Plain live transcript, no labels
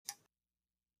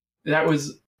That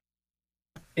was,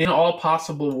 in all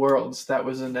possible worlds, that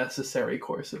was a necessary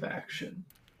course of action.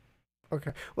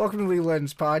 Okay. Welcome to League of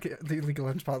Legends podcast. League of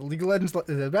Legends pod. League of Legends.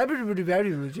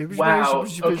 Wow.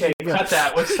 Okay, cut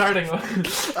that. We're starting.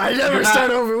 I never start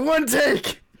over one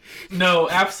take. No,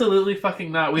 absolutely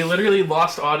fucking not. We literally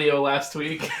lost audio last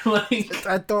week. Like,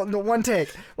 I don't know. One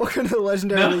take. Welcome to the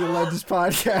Legendary League of Legends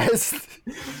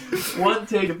podcast. One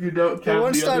take if you don't count The the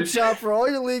one-stop other shop for all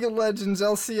your League of Legends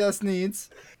LCS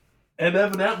needs. And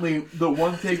evidently, the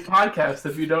one take podcast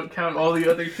if you don't count all the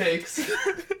other takes.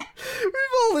 We've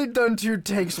only done 2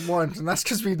 takes once, and that's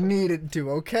because we needed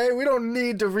to, okay? We don't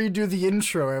need to redo the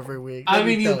intro every week. I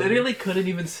mean, you literally couldn't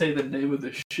even say the name of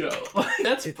the show.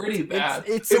 That's pretty bad.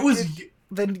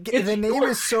 The name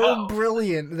is so show.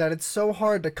 brilliant that it's so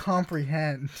hard to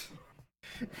comprehend.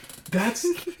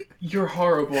 You're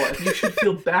horrible, and you should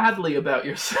feel badly about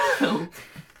yourself.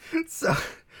 So,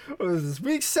 what is this?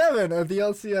 Week 7 of the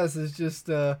LCS is just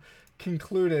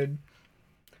concluded.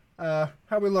 How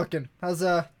we looking?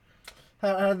 How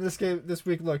did this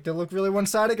week look? Did it look really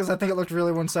one-sided? Because I think it looked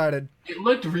really one-sided. It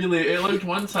looked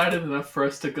one-sided enough for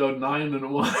us to go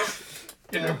 9-1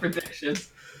 in our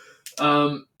predictions.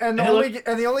 And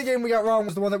the only game we got wrong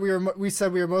was the one that we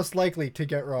said we were most likely to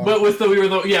get wrong. But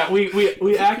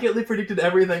we accurately predicted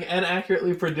everything and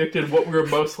accurately predicted what we were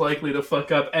most likely to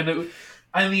fuck up. And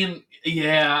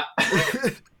yeah.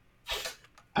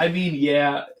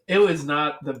 It was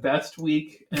not the best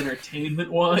week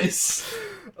entertainment-wise.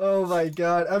 Oh my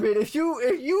god! I mean, if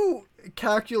you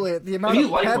calculate the amount of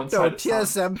Pepto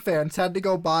TSM fans had to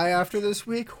go by after this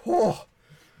week, boy,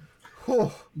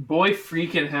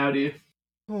 freaking howdy!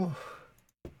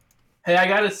 Hey, I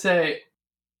gotta say,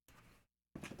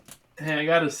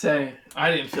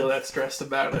 I didn't feel that stressed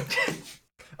about it.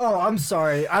 Oh, I'm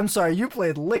sorry. You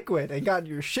played Liquid and got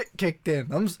your shit kicked in.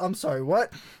 I'm sorry.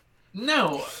 What?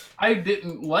 No, I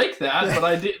didn't like that, but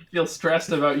I didn't feel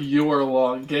stressed about your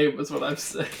long game, is what I'm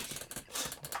saying.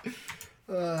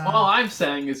 All I'm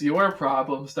saying is your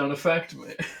problems don't affect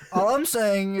me. All I'm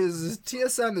saying is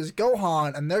TSM is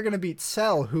Gohan, and they're going to beat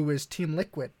Cell, who is Team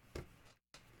Liquid.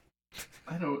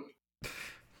 I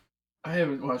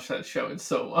haven't watched that show in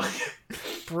so long.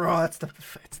 Bro, it's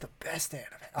the best anime.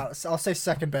 I'll say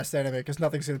second best anime, because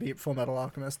nothing's going to beat Full Metal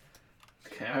Alchemist.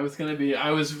 Okay, I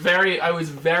was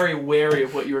very wary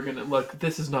of what you were gonna look.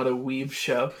 This is not a weeb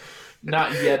show,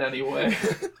 not yet anyway,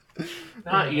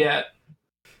 not yet.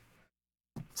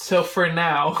 So for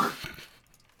now,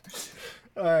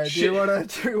 all right. Do you want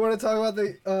to talk about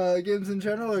the games in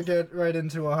general, or get right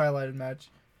into a highlighted match?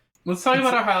 Let's talk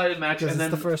about our highlighted match, and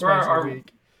then for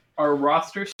our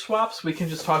roster swaps, we can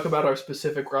just talk about our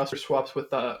specific roster swaps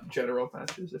with general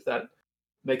matches, if that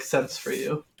makes sense for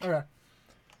you. Okay.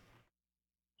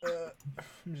 Let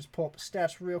me just pull up the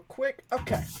stats real quick.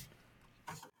 Okay.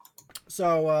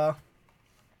 So,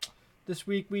 this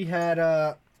week we had,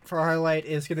 for our highlight,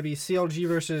 is going to be CLG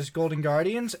versus Golden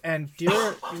Guardians, and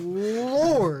dear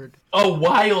lord. A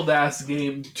wild-ass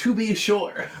game, to be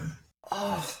sure.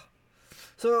 Oh.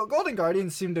 So, Golden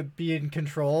Guardians seemed to be in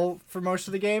control for most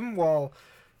of the game, while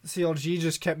CLG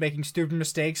just kept making stupid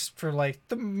mistakes for,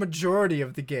 the majority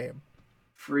of the game.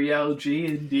 Free LG,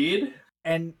 indeed.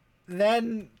 And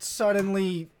then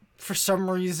suddenly, for some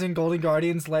reason, Golden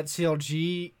Guardians let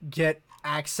CLG get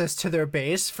access to their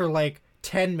base for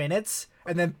 10 minutes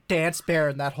and then dance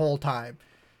Baron that whole time.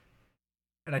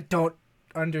 And I don't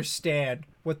understand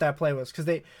what that play was, because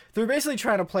they were basically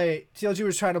trying to play. CLG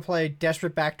was trying to play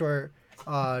desperate backdoor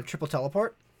triple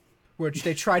teleport, which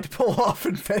they tried to pull off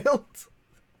and failed.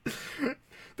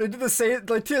 They did the same.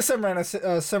 TSM ran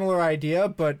a similar idea,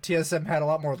 but TSM had a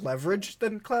lot more leverage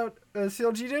than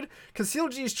CLG did, because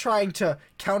CLG is trying to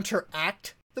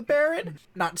counteract the Baron,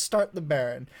 not start the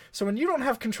Baron. So when you don't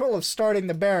have control of starting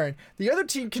the Baron, the other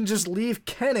team can just leave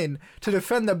Kennen to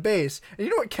defend the base. And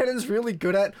you know what Kennen's really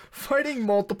good at? Fighting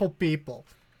multiple people.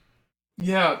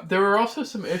 Yeah, there were also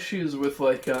some issues with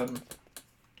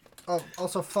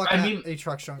Also, fuck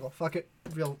Aatrox jungle. Fuck it,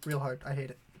 real hard. I hate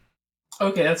it.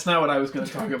 Okay, that's not what I was going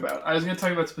to talk about. I was going to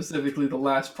talk about specifically the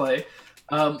last play.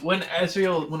 When Otto's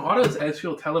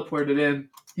Ezreal teleported in,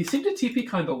 he seemed to TP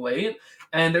kind of late,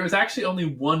 and there was actually only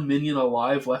one minion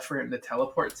alive left for him to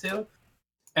teleport to.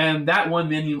 And that one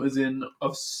minion was in a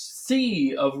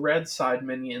sea of red side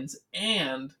minions,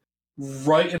 and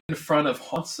right in front of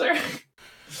Hauntzer.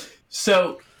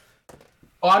 So,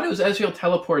 Otto's Ezreal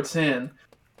teleports in.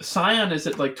 Sion is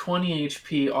at 20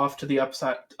 HP off to the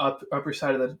upper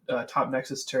side of the top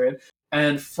Nexus turret,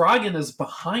 and Froggen is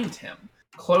behind him,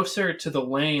 closer to the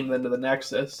lane than to the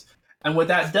Nexus. And what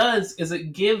that does is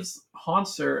it gives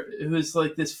Hauntzer, who is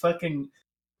this fucking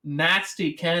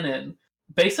nasty cannon,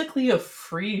 basically a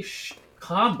free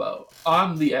combo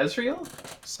on the Ezreal.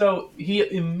 So he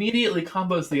immediately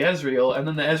combos the Ezreal, and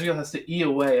then the Ezreal has to E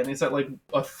away, and he's at like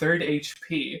a third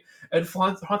HP. And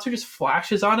Haunter just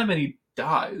flashes on him, and he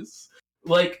dies.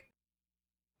 Like,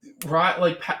 right,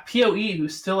 like PoE, who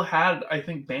still had, I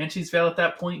think, Banshee's Veil at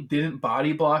that point, didn't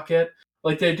body block it.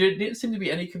 Like, there didn't seem to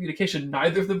be any communication.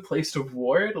 Neither of them placed a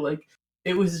ward. Like,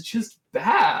 it was just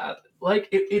bad. Like,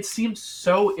 it seemed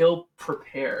so ill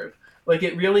prepared. Like,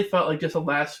 it really felt like just a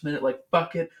last minute, like,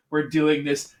 fuck it, we're doing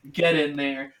this, get in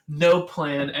there, no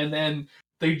plan, and then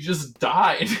they just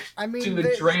died. I mean, to the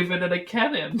Draven and a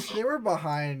cannon. They were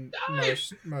behind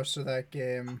most of that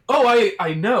game. Oh,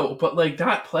 I know, but like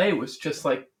that play was just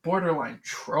like borderline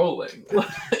trolling.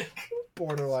 Like,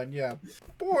 borderline, yeah,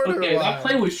 borderline. Okay, that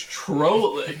play was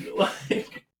trolling.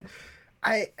 Like,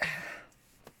 I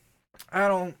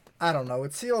don't know.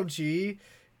 With CLG,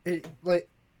 like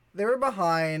they were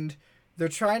behind. They're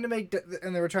trying to make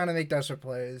and they were trying to make desperate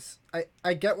plays.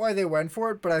 I get why they went for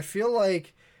it, but I feel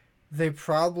like they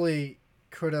probably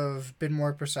could have been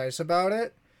more precise about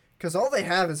it, because all they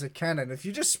have is a Kennen. If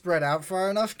you just spread out far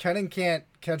enough, Kennen can't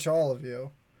catch all of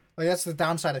you. Like, that's the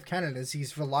downside of Kennen, is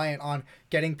he's reliant on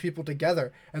getting people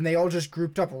together, and they all just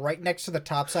grouped up right next to the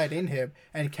top side in him,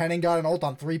 and Kennen got an ult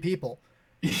on 3 people.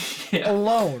 Yeah.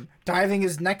 Alone, diving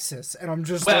his Nexus, and I'm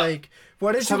just like,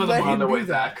 what did you let him do that? Some of them were on their way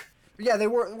back. Yeah, they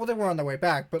were on their way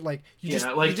back, but like,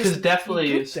 because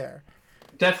definitely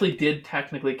did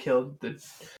technically kill the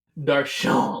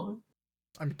Darshan.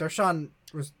 I mean, Darshan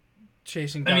was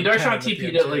chasing. I mean, Darshan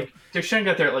TP'd it, like, Darshan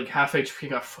got there at like half HP,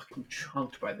 got fucking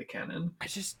chunked by the cannon. I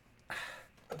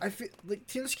feel like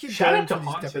teams keep. Shout out to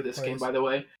Hans for this game, by the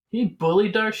way. He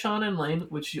bullied Darshan in lane,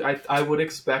 which I would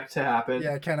expect to happen.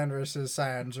 Yeah, Cannon versus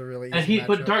Sion's a really easy and he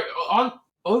matchup. But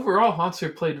overall,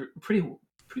 Hanser played pretty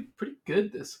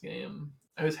good this game.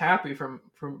 I was happy from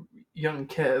young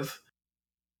Kev.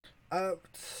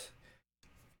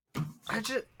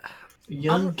 Kev.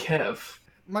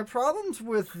 My problems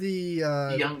with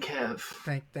the young Kev.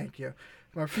 Thank you.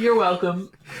 You're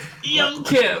welcome. Young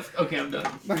Kev. Okay, I'm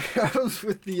done. My problems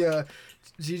with the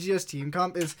GGS team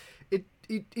comp is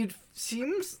it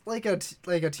seems like a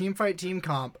team fight team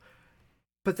comp,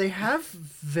 but they have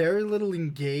very little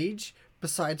engage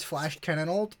besides Flash Cannon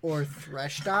ult or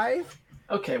Thresh dive.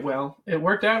 Okay, well, it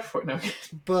worked out for no.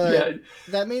 But yeah.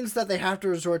 That means that they have to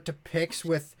resort to picks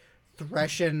with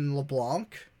Thresh and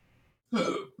LeBlanc.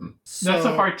 That's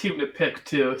a hard team to pick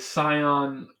too.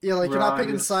 Sion. Yeah, like, Ryze. You're not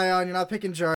picking Sion. You're not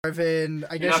picking Jarvan.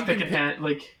 I guess you're not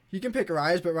picking you can pick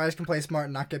Ryze, but Ryze can play smart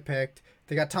and not get picked.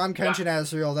 They got Tahm Kench and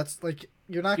Ezreal. That's like,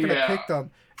 you're not gonna pick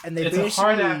them. And it's a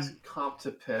hard ass comp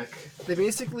to pick. They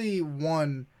basically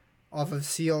won off of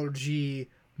CLG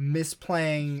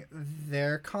misplaying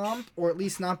their comp, or at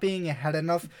least not being ahead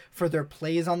enough for their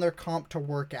plays on their comp to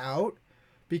work out,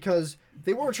 because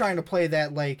they were trying to play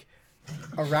that like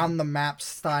around the map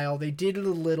style. They did it a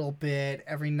little bit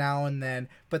every now and then,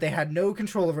 but they had no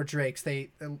control over Drakes.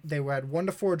 They had 1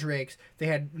 to 4 Drakes. They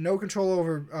had no control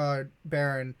over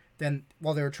Baron. Then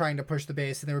while they were trying to push the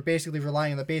base, and they were basically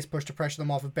relying on the base push to pressure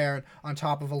them off of Baron, on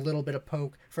top of a little bit of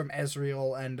poke from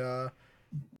Ezreal and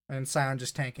Sion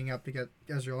just tanking up to get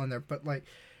Ezreal in there. But like,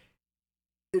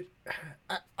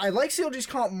 I like CLG's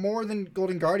comp more than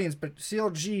Golden Guardians, but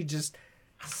CLG just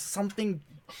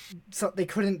they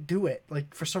couldn't do it.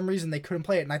 Like, for some reason they couldn't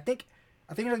play it, and I think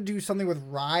it had to do something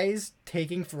with Ryze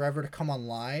taking forever to come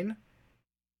online.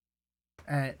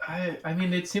 And I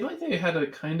mean, it seemed like they had a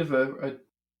kind of a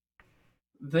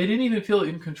they didn't even feel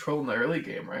in control in the early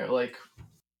game, right? Like,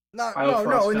 no.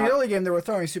 In the early game, they were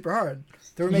throwing super hard.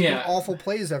 They were making awful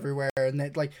plays everywhere, and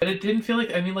they like. But it didn't feel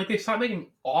like. I mean, like, they stopped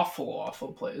making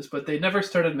awful plays, but they never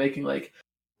started making like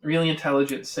really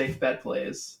intelligent, safe bet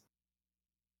plays.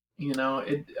 You know,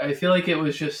 I feel like it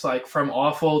was just like from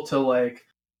awful to like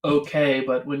okay,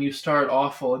 but when you start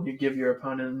awful and you give your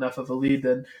opponent enough of a lead,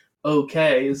 then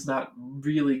okay is not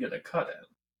really gonna cut it.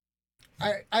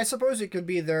 I suppose it could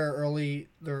be their really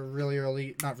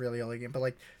early, not really early game, but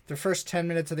like their first 10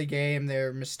 minutes of the game,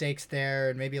 their mistakes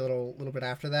there, and maybe a little bit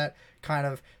after that, kind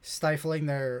of stifling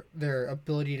their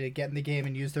ability to get in the game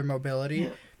and use their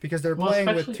mobility, because they're playing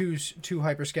with two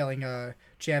hyperscaling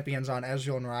champions on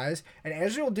Ezreal and Ryze, and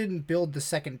Ezreal didn't build the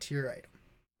second tier item.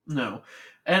 No,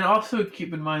 and also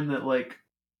keep in mind that, like,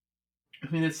 I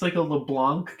mean, it's like a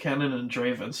LeBlanc, Cannon, and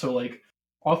Draven, so like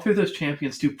all 3 of those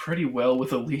champions do pretty well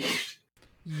with a lead.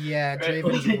 Yeah,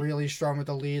 Draven's really strong with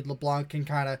the lead. LeBlanc can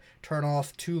kind of turn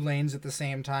off 2 lanes at the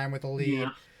same time with the lead. Yeah.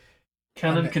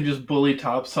 Cannon can just bully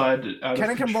topside out of control.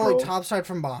 Cannon can bully topside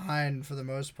from behind for the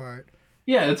most part.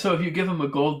 Yeah, and so if you give him a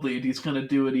gold lead, he's gonna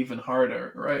do it even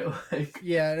harder, right? Like,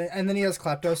 Yeah, and then he has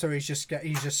Klepto, so he's just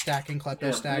stacking Klepto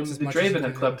yeah, stacks and as the much as he Draven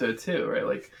had can. Klepto too, right?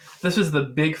 Like, this was the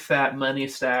big fat money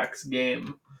stacks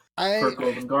game for I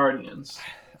Golden Guardians.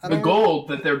 I The don't really gold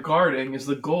that they're guarding is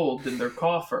the gold in their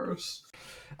coffers.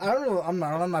 I don't know. I'm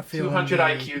not feeling 200 the.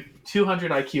 IQ,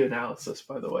 200 IQ analysis,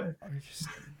 by the way. Oh, just,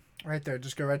 right there,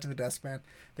 just go right to the desk, man.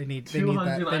 They need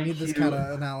 200 that. They need this kind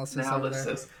IQ of analysis over there.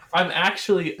 analysis. I'm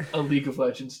actually a League of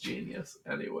Legends genius,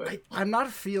 anyway. I'm not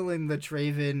feeling the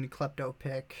Draven Klepto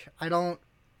pick. I don't.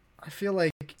 I feel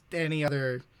like any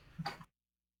other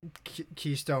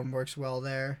keystone works well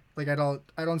there. Like I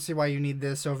don't see why you need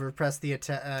this over press the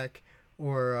attack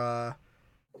or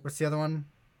what's the other one?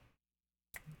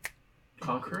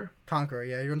 Conqueror. Conqueror.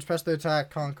 Yeah, you runs press the attack,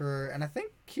 Conqueror, and I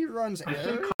think he runs. I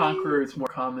think Aerie? Conqueror is more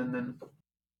common than.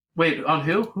 Wait, on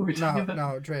who? Who are we talking No,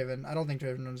 about? no, Draven. I don't think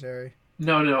Draven runs Aerie.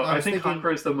 No. I I was think thinking.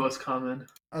 Conqueror is the most common.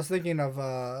 I was thinking of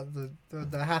the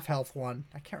half health one.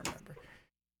 I can't remember.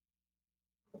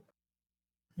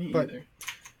 Me But either.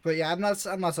 But yeah, I'm not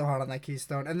so hot on that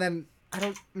keystone. And then I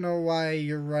don't know why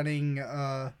you're running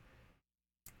with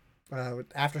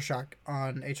Aftershock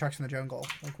on Aatrox in the jungle.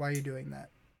 Like, why are you doing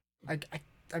that?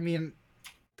 I mean,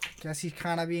 I guess he's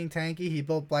kind of being tanky. He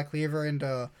built Black Cleaver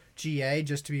into GA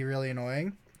just to be really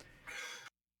annoying.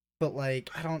 But like,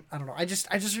 I don't know. I just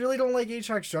really don't like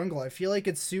Aatrox jungle. I feel like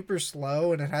it's super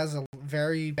slow and it has a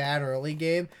very bad early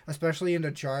game, especially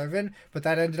into Jarvan. But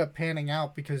that ended up panning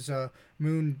out because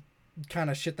Moon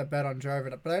kind of shit the bed on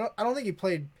Jarvan. But I don't think he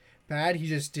played bad. He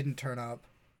just didn't turn up.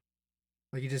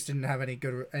 Like he just didn't have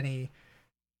any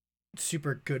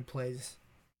super good plays.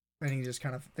 And he just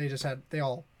they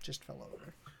all just fell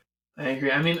over. I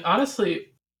agree. I mean, honestly,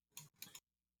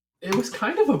 it was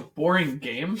kind of a boring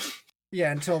game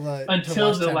Yeah, until the last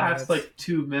 10 minutes. like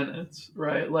 2 minutes,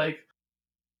 right? Like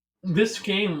this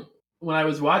game, when I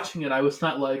was watching it, I was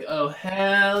not like, "Oh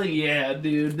hell yeah,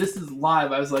 dude, this is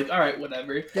live." I was like, "All right,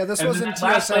 whatever." Yeah, this And then wasn't that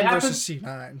last play TSM happened, versus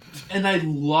C9. and I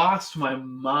lost my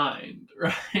mind,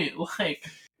 right? Like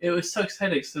it was so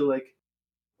exciting. So like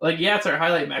yeah, it's our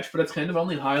highlight match, but it's kind of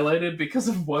only highlighted because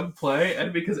of one play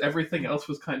and because everything else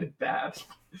was kind of bad,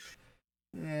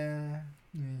 Yeah.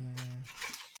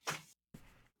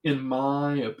 in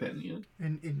my opinion.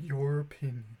 In your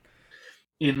opinion.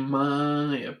 In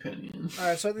my opinion.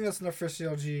 Alright, so I think that's enough for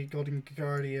CLG Golden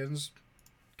Guardians.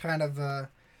 Kind of a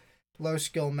low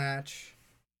skill match.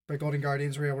 But Golden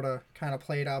Guardians were able to kind of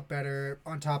play it out better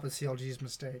on top of CLG's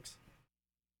mistakes.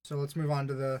 So let's move on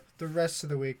to the rest of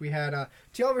the week. We had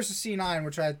TL versus C9,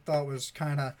 which I thought was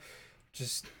kind of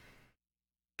just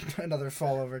another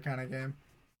fallover kind of game.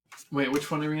 Wait, which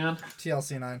one are we on?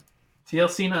 TLC9.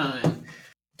 TLC9.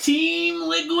 Team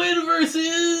Liquid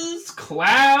versus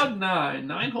Cloud9.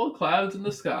 9 whole clouds in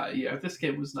the sky. Yeah, this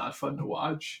game was not fun to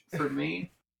watch for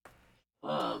me.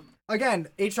 Again,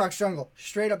 Aatrox jungle.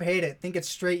 Straight up hate it. Think it's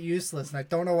straight useless, and I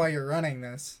don't know why you're running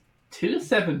this.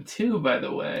 272, by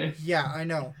the way. Yeah, I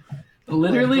know.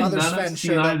 Literally Brother none Sven of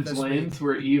showed up C9's this lanes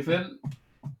were even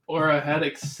or ahead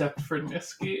except for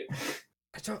Niski.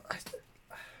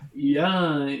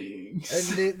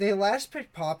 Yikes. And they last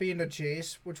picked Poppy into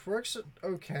Jace, which works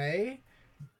okay,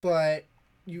 but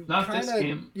you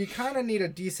kind of need a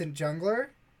decent jungler,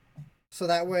 so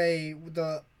that way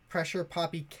the pressure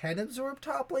Poppy can absorb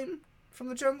top lane from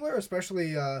the jungler, especially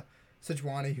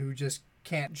Sejuani, who just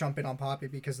can't jump in on Poppy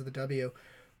because of the W.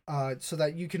 So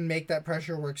that you can make that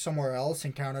pressure work somewhere else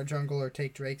and counter jungle or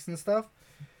take Drakes and stuff.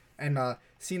 And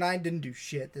C9 didn't do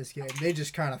shit this game. They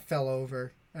just kind of fell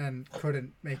over and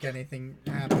couldn't make anything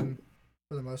happen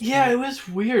for the most Yeah, part. it was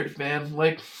weird, man.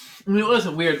 Like, I mean, it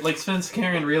wasn't weird. Like,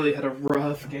 Svenskeren really had a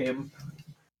rough game.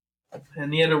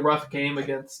 And he had a rough game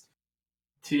against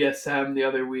TSM the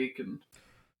other week. And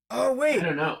Oh, wait. I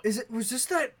don't know. Was this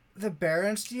the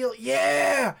Baron steal?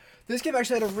 Yeah! This game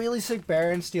actually had a really sick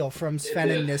Baron steal from Sven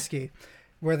and Niski,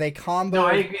 where they combo. No,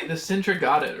 I agree. The Syndra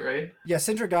got it, right? Yeah,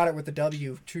 Syndra got it with the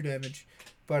W, true damage.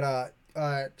 But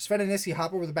Sven and Niski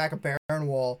hop over the back of Baron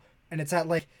wall, and it's at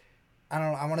like, I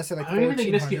don't know, I want to say like I don't even think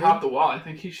Niski 1400. hopped the wall. I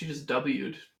think she just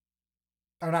W'd.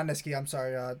 Oh, not Niski, I'm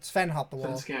sorry. Sven hopped the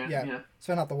wall. Svenskeren, Yeah, yeah.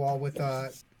 Sven hopped the wall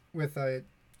with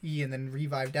E and then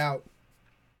revived out.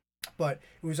 But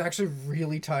it was actually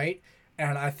really tight,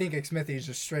 and I think Xmithy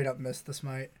just straight up missed the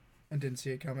smite and didn't see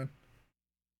it coming.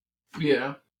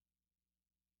 Yeah.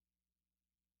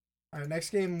 Alright,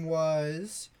 next game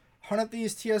was Hunt Up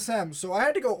These TSM. So I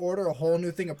had to go order a whole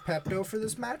new thing of Pepto for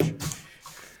this match.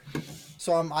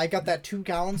 So I got that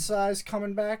 2-gallon size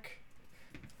coming back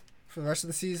for the rest of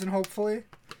the season, hopefully.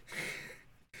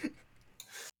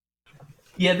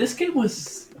 Yeah, this game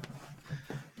was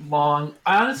long.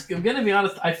 I'm gonna be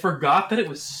honest. I forgot that it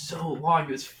was so long. It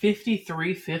was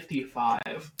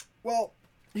 53-55. Well,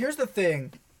 here's the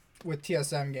thing with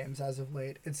TSM games as of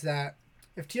late. It's that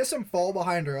if TSM fall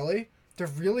behind early, they're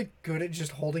really good at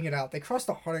just holding it out. They crossed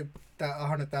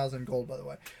 100,000 gold, by the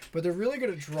way. But they're really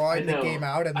good at drawing the game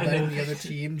out and letting the other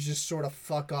team just sort of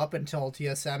fuck up until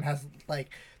TSM has, like,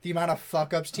 the amount of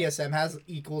fuck-ups TSM has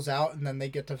equals out, and then they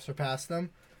get to surpass them.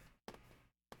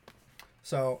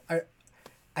 So,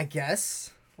 I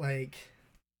guess, like,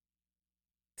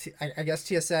 I guess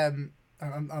TSM...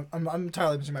 I'm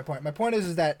entirely missing my point. My point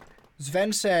is that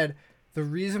Sven said the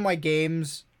reason why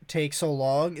games take so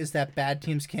long is that bad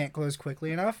teams can't close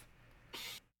quickly enough.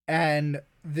 And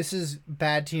this is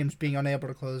bad teams being unable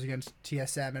to close against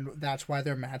TSM, and that's why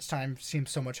their match time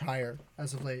seems so much higher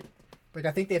as of late. Like,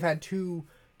 I think they've had 2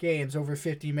 games over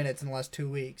 50 minutes in the last 2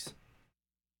 weeks.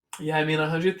 Yeah, I mean,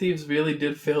 100 Thieves really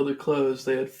did fail to close.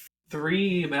 They had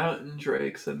 3 Mountain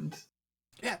Drakes and...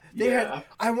 Yeah, they had.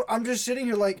 I'm just sitting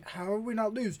here like, how are we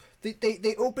not lose?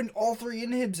 They opened all 3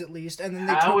 inhibs at least, and then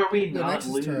they how took are we the not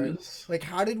Nexus lose? turret. Like,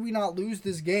 how did we not lose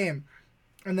this game?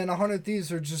 And then 100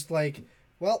 Thieves are just like,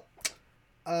 well,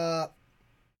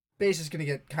 base is gonna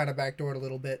get kind of backdoored a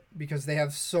little bit because they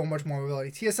have so much more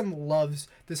mobility. TSM loves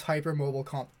this hyper mobile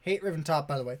comp. Hate Riven Top,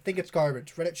 by the way. Think it's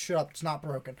garbage. Reddit, shut up. It's not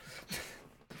broken.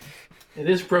 It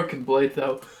is Broken Blade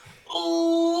though.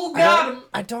 Oh God!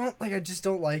 I just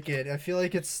don't like it. I feel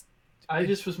like it's. I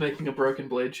just was making a Broken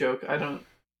Blade joke. I don't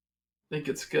think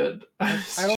it's good. I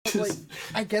don't like.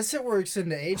 I guess it works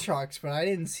into Aatrox, but I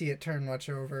didn't see it turn much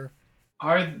over.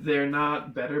 Are there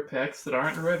not better picks that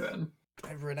aren't Riven?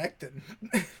 Renekton.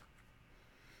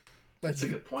 That's a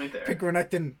good point there. Pick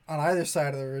Renekton on either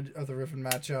side of the Riven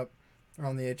matchup, or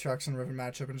on the Aatrox and Riven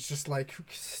matchup, and it's just like,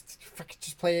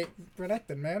 just play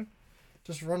Renekton, man.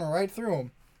 Just run right through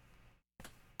him.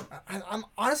 I'm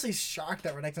honestly shocked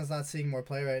that Renekton's not seeing more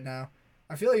play right now.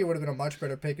 I feel like it would have been a much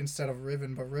better pick instead of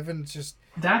Riven, but Riven's just...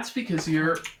 That's because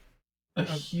you're a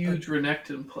huge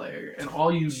Renekton player, and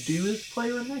all you do is play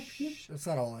Renekton? That's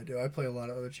not all I do. I play a lot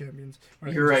of other champions.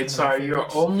 You're right, sorry.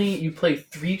 You play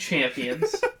 3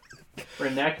 champions.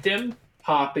 Renekton,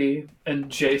 Poppy, and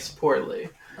Jace Portly.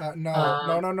 No.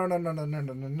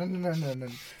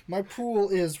 My pool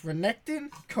is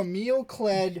Renekton, Camille,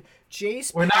 Kled,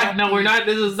 Jace. We're not.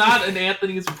 This is not an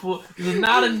Anthony's pool. This is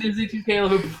not a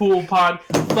Nizzy2K pool pod.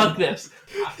 Fuck this.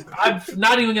 I'm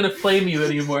not even gonna flame you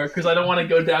anymore because I don't want to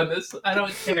go down this. I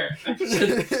don't care.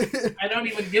 I don't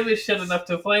even give a shit enough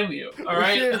to flame you. All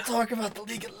right. We're here to talk about the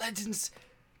League of Legends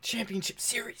Championship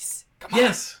Series. Come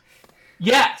on.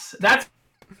 Yes. That's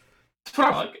what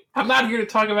I'm like. I'm not here to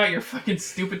talk about your fucking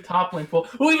stupid top lane pool.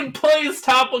 Who even plays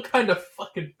top? What kind of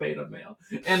fucking beta male?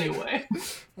 Anyway.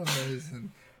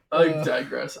 Amazing. I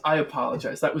digress. I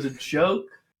apologize. That was a joke.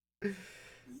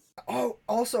 Oh,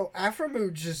 also,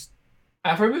 Aphromoo he's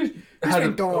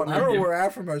been gone. I don't know where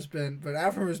Aphromo's been, but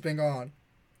Aphromoo's been gone.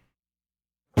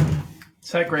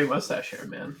 It's that gray mustache hair,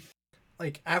 man.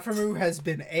 Like, Aphromoo has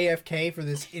been AFK for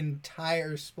this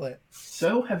entire split.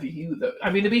 So have you, though.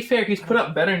 I mean, to be fair, he's put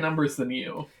up better numbers than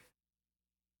you.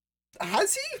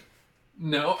 Has he?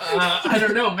 No, I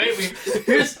don't know. Maybe.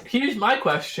 Here's my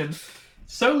question.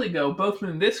 Soligo, both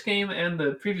in this game and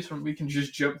the previous one, we can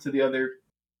just jump to the other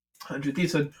 100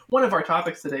 Thieves. So one of our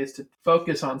topics today is to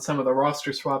focus on some of the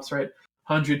roster swaps, right?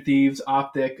 100 Thieves,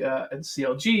 Optic, and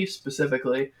CLG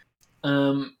specifically.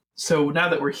 So now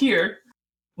that we're here,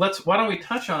 why don't we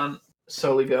touch on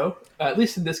Soligo, at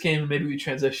least in this game, and maybe we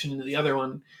transition into the other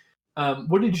one.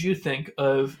 What did you think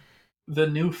of the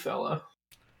new fella?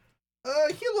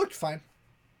 He looked fine.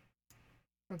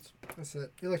 That's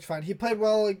it. He looked fine. He played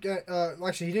well.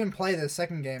 Actually, he didn't play the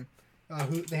second game. I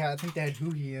think they had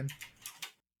Huhi in.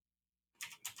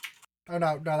 Oh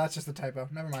no, that's just a typo.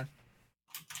 Never mind.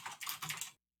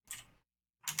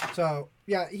 So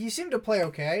yeah, he seemed to play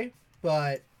okay,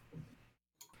 but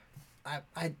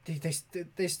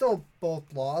they still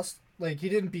both lost. Like, he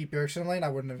didn't beat Bjergsen lane. I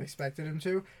wouldn't have expected him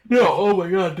to. No, oh my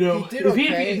god, no. If he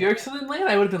had beat Bjergsen lane,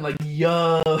 I would have been like,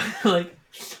 yo, like.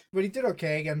 But he did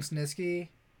okay against Niski.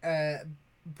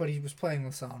 But he was playing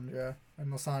Lissandra,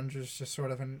 and Lissandra's just sort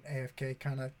of an AFK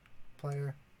kind of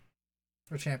player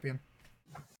or champion.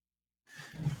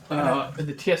 In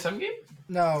the TSM game?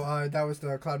 No, that was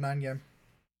the Cloud9 game.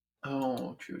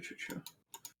 Oh, true.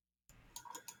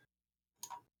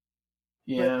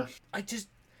 Yeah. But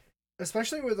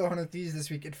especially with the 100 Thieves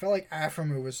this week, it felt like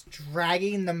Aphromoo was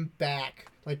dragging them back.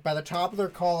 Like, by the top of their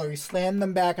collar, he slammed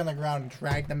them back on the ground and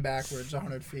dragged them backwards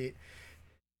 100 feet.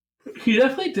 He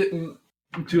definitely didn't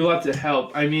do a lot to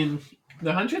help. I mean, the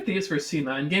 100 Thieves for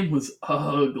C9 game was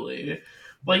ugly.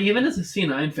 Like even as a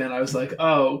C9 fan, I was like,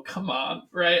 "Oh, come on!"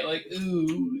 Right? Like,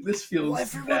 ooh, this Well,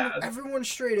 feels bad. everyone's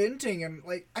straight inting, and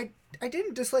like I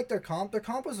didn't dislike their comp. Their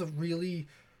comp was a really Fun.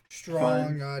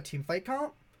 strong team fight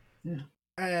comp, Yeah.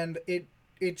 and it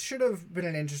should have been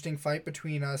an interesting fight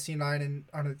between C9 and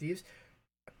Honor of Thieves,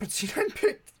 but C9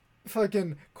 picked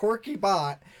fucking Corky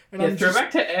Bot, and Yeah, I'm just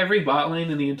throwback to every bot lane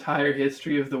in the entire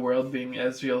history of the world being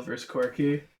Ezreal versus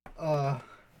Corki. uh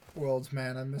Worlds,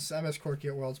 man. I miss Corky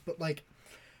at Worlds, but like.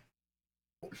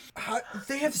 How,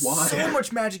 they have Why? so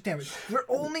much magic damage. Their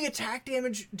only attack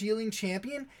damage dealing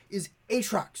champion is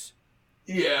Aatrox.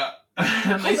 Yeah. And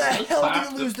How they the still hell do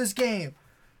clapped you them. lose this game?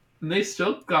 And they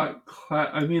still got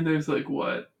I mean, there's like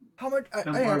what? How much? Hang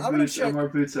on, MR I'm gonna boots, check.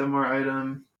 MR boots, MR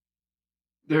item.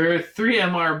 There are 3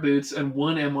 MR boots and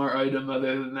 1 MR item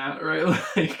other than that, right?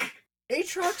 Like,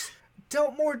 Aatrox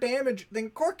dealt more damage than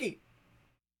Corky.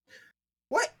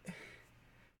 What?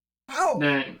 How?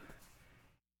 dang.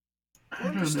 I I don't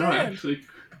don't know, understand. actually.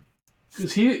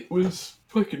 Because he was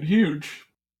fucking huge.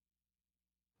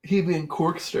 He being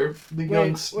Corkster, the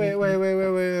young sneaky.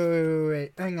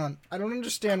 Wait. Hang on. I don't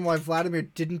understand why Vladimir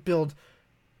didn't build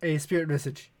a Spirit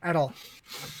Visage at all.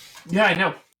 Yeah, I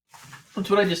know. That's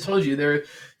what I just told you. There are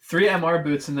 3 MR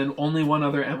boots and then only one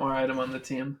other MR item on the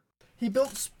team. He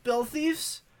built Spell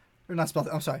Thieves, or not Spell.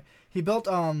 I'm sorry. He built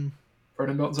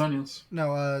Burden Belt Zonias.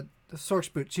 no the Sork's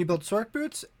boots. He built Sork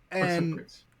boots Or and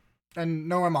Silkboots.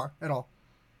 no MR at all.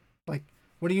 Like,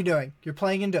 what are you doing? You're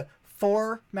playing into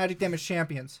 4 magic damage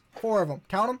champions. 4 of them.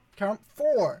 Count them.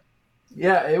 4.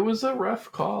 Yeah, it was a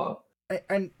rough call.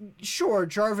 And sure,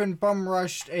 Jarvan bum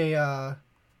rushed a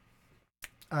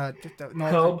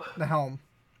Helm. the helm.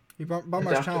 He bum rushed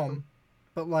Adapted helm, them.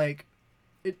 but like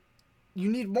it, you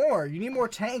need more. You need more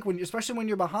tank when, especially when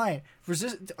you're behind.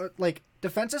 Like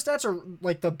defensive stats are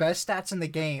like the best stats in the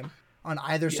game on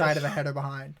either side of a Yes. header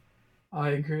behind. I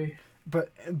agree.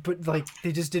 But like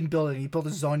they just didn't build it. He built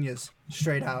his Zonias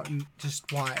straight out, and just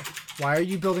why? Why are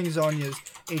you building Zonias?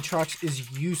 Aatrox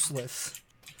is useless.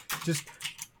 Just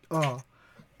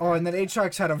and then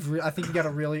Aatrox had I think he got a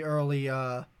really early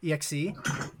EXE,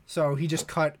 so he just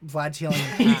cut Vlad's healing in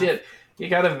He half. did. He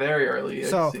got a very early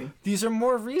So XC. these are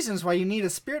more reasons why you need a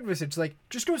Spirit Visage. Like,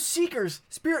 just go Seekers,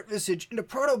 Spirit Visage into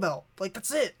Proto Belt. Like,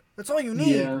 that's it. That's all you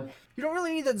need. Yeah. You don't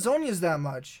really need that Zonias that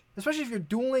much, especially if you're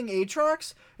dueling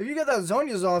Aatrox. If you get that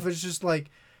Zonias off, it's just like,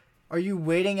 are you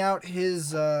waiting out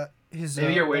his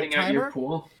Maybe you're waiting out your ult-timer?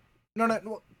 pool.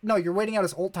 No, you're waiting out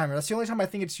his ult timer. That's the only time I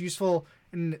think it's useful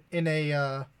in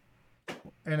an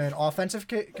offensive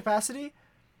capacity.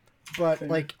 But Fair.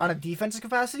 like on a defensive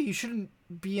capacity, you shouldn't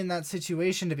be in that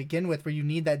situation to begin with, where you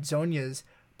need that Zonias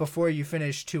before you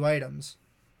finish 2 items.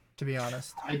 To be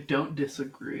honest, I don't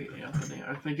disagree, Anthony.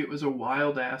 I think it was a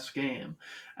wild ass game,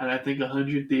 and I think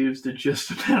 100 Thieves did just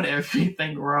about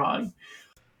everything wrong.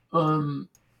 I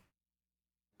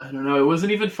don't know. It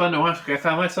wasn't even fun to watch. Like, I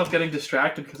found myself getting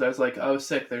distracted because I was like, "Oh,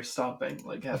 sick! They're stomping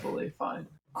like heavily. Fine,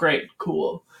 great,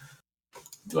 cool."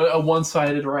 A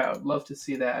one-sided route. Love to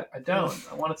see that. I don't.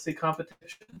 I want to see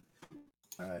competition.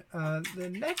 all right. The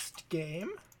next game,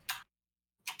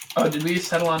 Oh, did we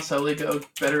settle on Sully go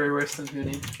better or worse than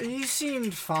Hooney? he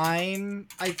seemed fine.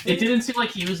 I It think. didn't seem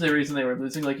like he was the reason they were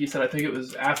losing. Like you said, I think it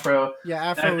was Afro. Yeah, I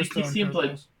Afro was think he throwing seemed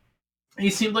like curveballs. he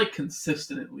seemed like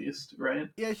consistent at least, right?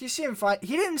 Yeah, he seemed fine.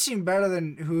 He didn't seem better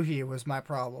than who he was. My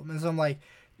problem is, I'm like,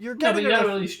 you're No, but getting you enough.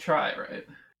 gotta at least try, right?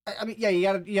 I mean, yeah, you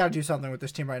gotta do something with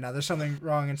this team right now. There's something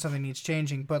wrong and something needs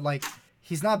changing. But like,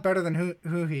 he's not better than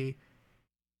who he.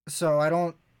 So I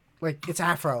don't like. It's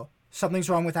Afro. Something's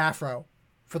wrong with Afro.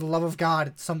 For the love of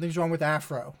God, something's wrong with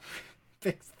Afro.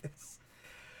 Fix this.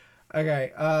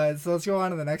 Okay, so let's go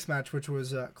on to the next match, which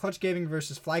was Clutch Gaming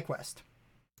versus FlyQuest.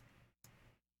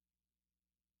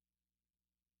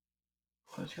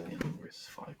 Clutch Gaming versus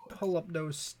FlyQuest. Pull up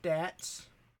those stats.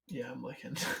 Yeah, I'm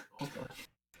looking. Hold on.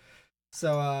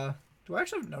 So, do I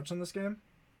actually have notes on this game?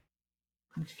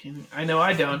 Clutch Gaming. I know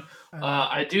I don't.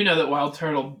 I do know that Wild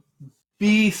Turtle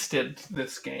beasted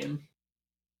this game.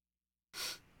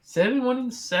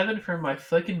 7-1-7 for my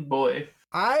fucking boy.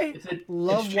 I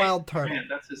love it's Wild Jason Turtle. Tran,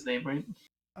 that's his name,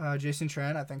 right? Jason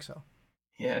Tran, I think so.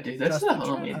 Yeah, dude, that's Justin the Tran?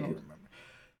 homie, I don't dude. remember.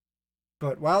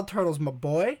 But Wild Turtle's my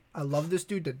boy. I love this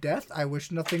dude to death. I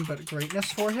wish nothing but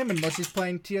greatness for him, unless he's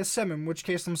playing TSM, in which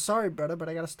case I'm sorry, brother, but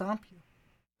I gotta stomp you.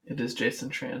 It is Jason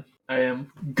Tran. I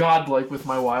am godlike with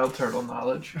my Wild Turtle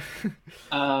knowledge.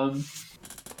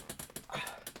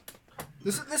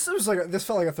 This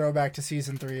felt like a throwback to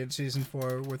season 3 and season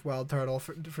 4 with Wild Turtle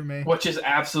for me. Which is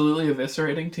absolutely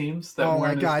eviscerating teams that Oh my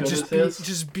weren't god, as good as his.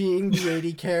 just being the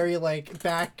AD carry, like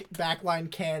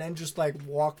backline cannon, just like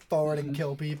walk forward and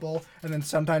kill people, and then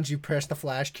sometimes you press the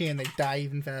flash key and they die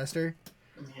even faster.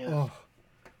 Yeah.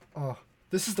 Oh,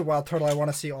 this is the Wild Turtle I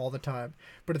want to see all the time,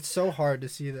 but it's so hard to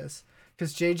see this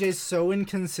because JJ's so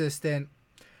inconsistent.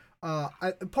 Pole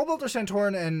Vaulter,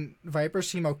 Santorin, and Viper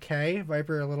seem okay.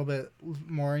 Viper a little bit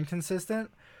more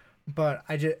inconsistent, but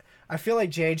I feel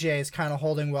like JJ is kind of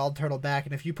holding Wild Turtle back,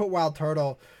 and if you put Wild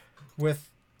Turtle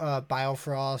with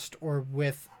Biofrost or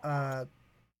with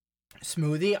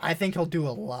Smoothie, I think he'll do a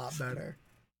lot better.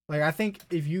 Like, I think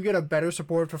if you get a better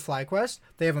support for FlyQuest,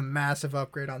 they have a massive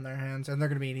upgrade on their hands, and they're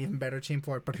going to be an even better team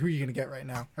for it. But who are you going to get right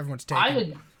now? Everyone's taking.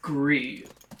 I agree,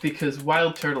 because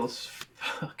Wild Turtle is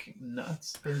fucking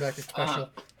nuts. Bring back its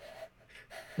special.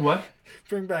 What?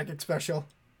 Bring back its special.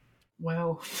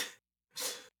 Well,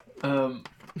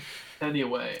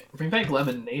 anyway, bring back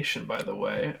Lemon Nation, by the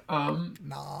way.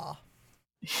 Nah.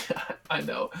 Yeah, I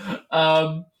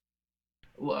know.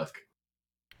 Look,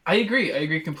 I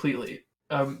agree completely.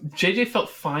 JJ felt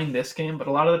fine this game, but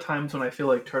a lot of the times when I feel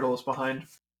like Turtle is behind,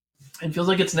 it feels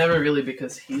like it's never really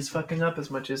because he's fucking up as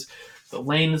much as the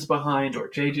lane is behind or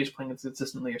JJ's playing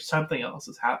inconsistently or something else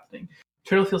is happening.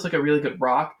 Turtle feels like a really good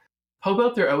rock.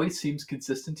 Pobelter always seems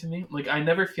consistent to me. Like, I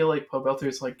never feel like Pobelter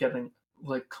is like getting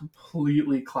like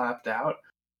completely clapped out.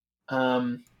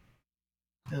 And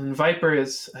Viper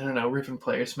is, I don't know, Riven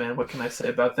players, man. What can I say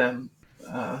about them?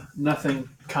 Nothing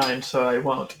kind, so I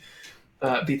won't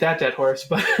beat that dead horse.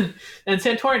 But and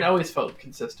Santorin always felt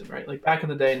consistent, right? Like back in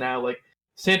the day, now like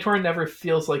Santorin never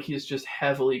feels like he's just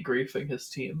heavily griefing his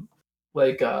team,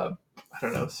 like I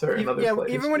don't know, certain other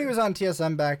players. Even when he was on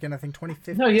TSM back in I think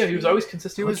 2015. No, yeah, he was always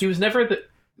consistent. He was never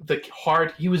the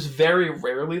hard. He was very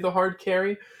rarely the hard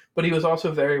carry, but he was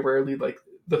also very rarely like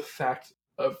the fact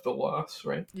of the loss,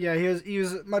 right? Yeah, he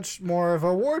was much more of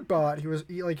a ward bot. He was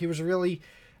really,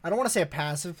 I don't want to say a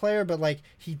passive player, but like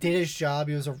he did his job.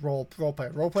 He was a role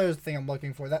player. Role player is the thing I'm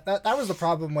looking for. That was the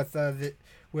problem with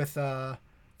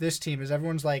this team is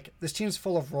everyone's like, this team's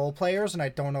full of role players, and I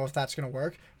don't know if that's gonna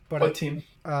work. But what team?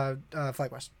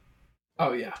 FlyQuest.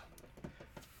 Oh yeah.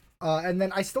 And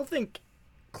then I still think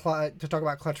to talk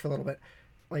about Clutch for a little bit,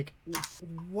 like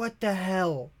what the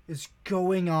hell is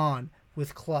going on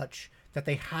with Clutch that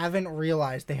they haven't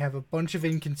realized they have a bunch of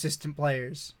inconsistent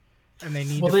players, and they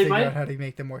need to figure out how to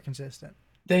make them more consistent.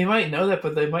 They might know that,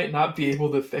 but they might not be able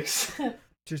to fix it.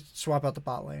 Just swap out the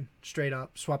bot lane. Straight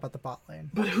up, swap out the bot lane.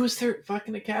 But who's their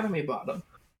fucking academy bottom?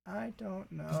 I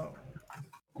don't know.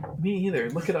 Me either.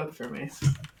 Look it up for me.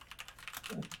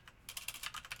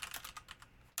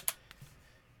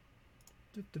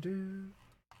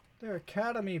 Their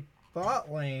academy bot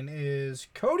lane is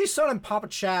Cody Sun and Papa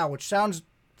Chow, which sounds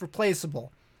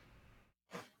replaceable.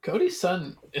 Cody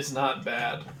Sun is not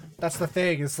bad. That's the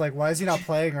thing. It's like, why is he not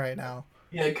playing right now?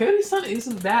 Yeah, Cody Sun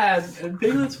isn't bad, and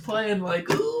Piglet's playing like,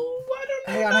 ooh, I don't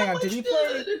know. Hang on. Did he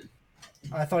play?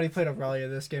 I thought he played Aurelia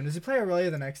this game. Does he play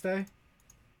Aurelia the next day?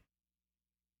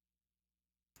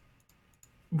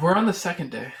 We're on the second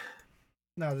day.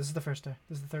 No, this is the first day.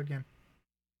 This is the third game.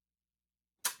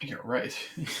 You're right.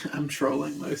 I'm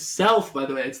trolling myself, by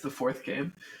the way. It's the fourth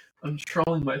game. I'm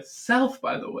trolling myself,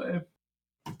 by the way.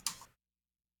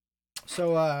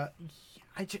 So,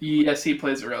 yes, he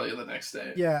plays Aurelia the next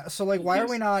day. Yeah, so, like, why are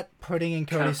we not putting in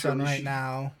Cody Sun right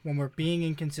now when we're being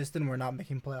inconsistent and we're not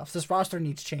making playoffs? This roster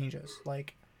needs changes.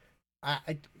 Like,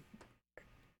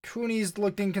 Cooney's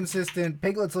looked inconsistent.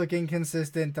 Piglet's looked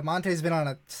inconsistent. DeMonte's been on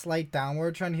a slight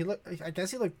downward trend. I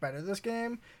guess he looked better this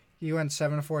game. He went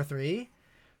 7-4-3.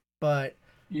 But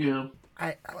yeah,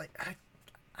 I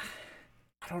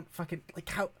don't fucking like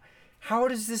how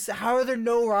does this? How are there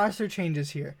no roster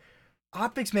changes here?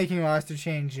 Optics making roster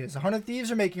changes. 100 Thieves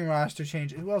are making roster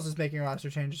changes. Who else is making roster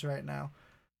changes right now?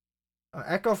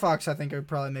 Echo Fox, I think, are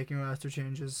probably making roster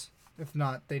changes. If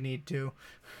not, they need to.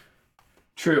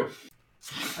 True.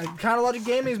 Counter Logic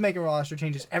Gaming is making roster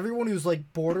changes. Everyone who's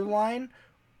like borderline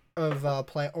of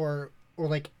play or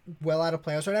like well out of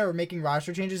playoffs right now are making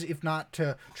roster changes, if not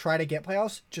to try to get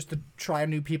playoffs, just to try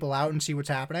new people out and see what's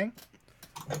happening.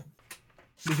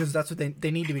 Because that's what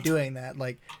they need to be doing. That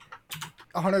like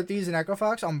 100 Thieves and Echo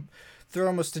Fox, they're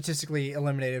almost statistically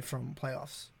eliminated from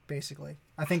playoffs. Basically,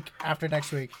 I think after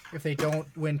next week, if they don't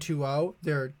win 2-0,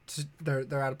 they're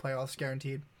out of playoffs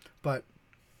guaranteed. But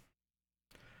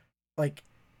like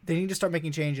they need to start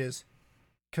making changes.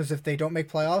 Because if they don't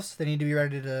make playoffs, they need to be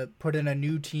ready to put in a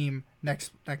new team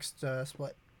next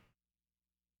split.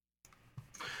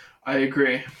 I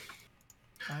agree.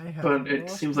 I have But it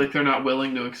lost seems my... like they're not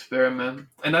willing to experiment.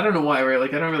 And I don't know why, right?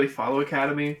 Like, I don't really follow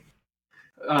Academy.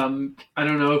 I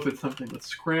don't know if it's something with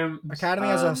scrims. Academy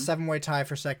has a 7-way tie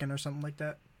for second or something like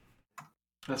that.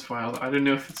 That's wild. I don't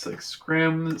know if it's like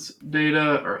scrims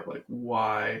data or like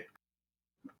why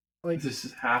Like this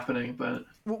is happening, but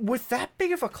with that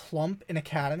big of a clump in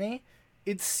Academy,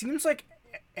 it seems like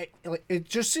it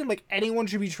just seemed like anyone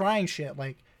should be trying shit.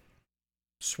 Like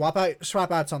swap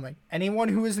out something. Anyone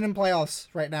who isn't in playoffs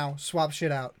right now, swap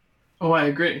shit out. oh, I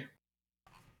agree.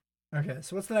 Okay,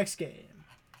 so what's the next game?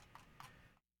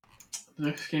 The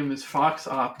next game is Fox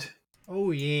Opt. Oh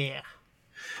yeah.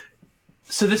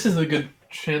 So this is a good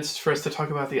chance for us to talk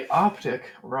about the Optic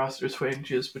roster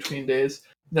changes between days.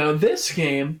 Now this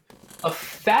game, a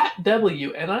fat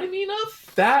W, and I mean a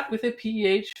fat with a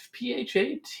PHAT,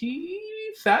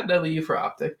 fat W for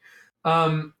Optic.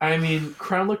 I mean,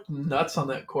 Crown looked nuts on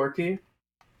that Corki.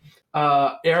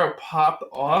 Era popped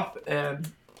off, and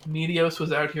Medios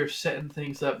was out here setting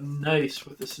things up nice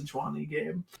with the Sejuani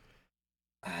game.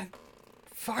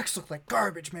 Fox looked like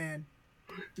garbage, man.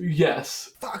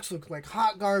 Yes. Fox looked like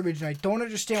hot garbage, and I don't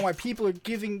understand why people are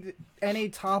giving NA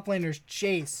top laners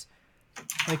chase.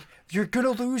 Like, you're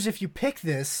gonna lose if you pick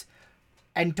this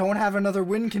and don't have another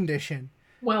win condition.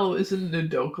 Well, isn't it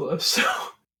Dokla, so...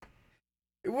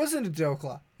 It wasn't a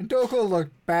Dokla. And Dokla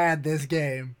looked bad this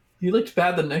game. He looked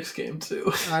bad the next game,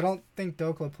 too. I don't think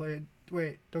Dokla played...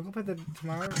 Wait, Dokla played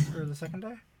tomorrow or the second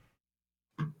day?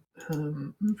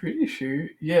 I'm pretty sure.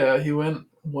 Yeah, he went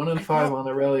 1-5 on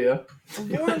Aurelia.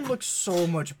 Lauren looks so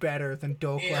much better than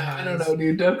Dokla Yeah, has. I don't know,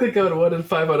 dude. Dokla going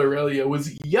 1-5 on Aurelia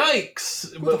was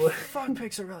yikes. Who But the like, fuck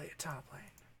picks Aurelia top lane?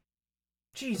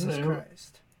 Jesus No.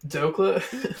 Christ. Dokla.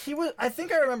 He was. I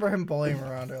think I remember him bullying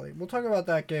around early. We'll talk about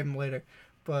that game later,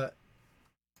 but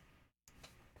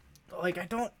like I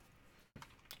don't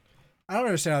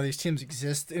understand how these teams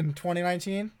exist in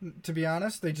 2019. To be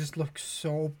honest, they just look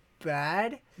so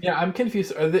bad. Yeah, I'm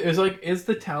confused. Is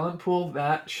the talent pool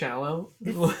that shallow?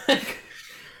 Like,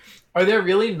 are there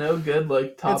really no good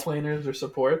like top laners or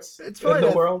supports It's in probably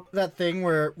the world? that thing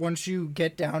where once you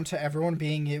get down to everyone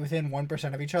being within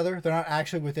 1% of each other, they're not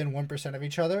actually within 1% of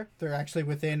each other. They're actually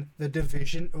within the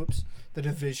division. The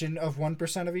division of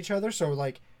 1% of each other. So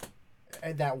like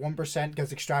that 1%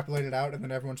 gets extrapolated out, and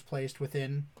then everyone's placed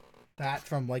within that.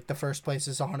 From like the first place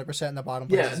is 100%, and the bottom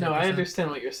place Yeah, is no, 8%. I understand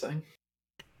what you're saying.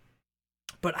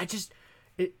 But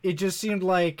it just seemed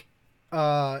like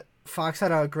Fox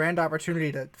had a grand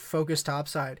opportunity to focus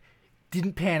topside,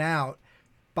 didn't pan out.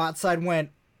 Bot side went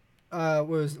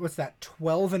what's that,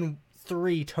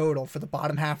 12-3 total for the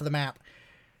bottom half of the map.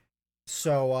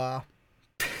 So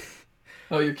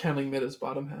Oh, you're counting mid as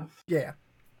bottom half. yeah.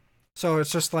 So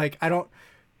it's just like I don't.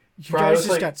 You Bro, I guys was just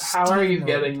like, got. how are you steamrolled.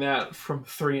 getting that from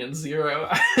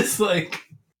 3-0? It's like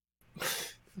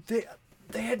They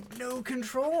had no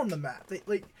control on the map.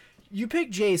 Like you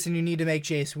pick Jace and you need to make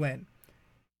Jace win,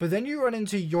 but then you run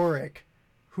into Yorick,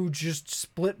 who just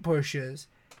split pushes,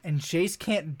 and Jace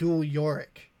can't duel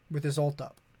Yorick with his ult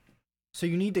up. So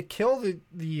you need to kill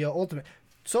the ultimate.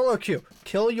 Solo Q.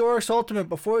 Kill Yorick's ultimate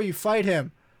before you fight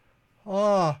him.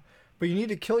 But you need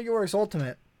to kill Yorick's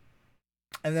ultimate,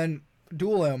 and then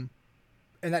duel him,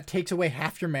 and that takes away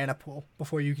half your mana pool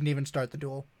before you can even start the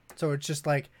duel. So it's just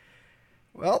like,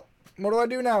 well, what do I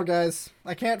do now, guys?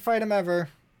 I can't fight him ever.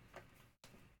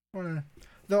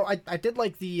 Though I did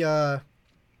like the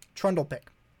Trundle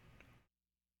pick.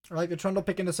 I like the Trundle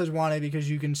pick into Sejuani because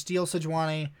you can steal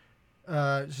Sejuani.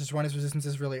 Sejuani's resistance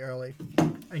is really early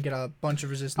and get a bunch of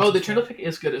resistance. oh, the Trundle pick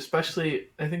is good, especially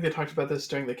I think they talked about this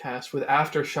during the cast with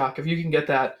Aftershock. If you can get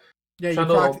that, yeah, you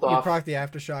Trundle proc the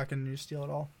Aftershock and you steal it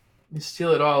all. you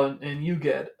steal it all, and you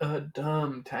get a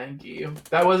dumb tanky.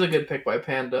 That was a good pick by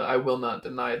Panda. I will not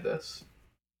deny this.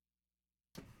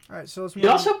 All right, so let's move He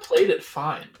on. also played it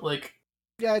fine. Like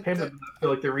Yeah, Panda does not feel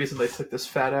like the reason they took this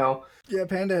fat L. yeah,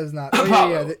 Panda has not. Oh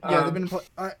yeah, they've been.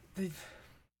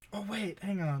 Oh wait,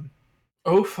 hang on.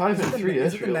 Oh, 5 Is it and the- 3 is it the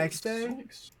Israel. next day?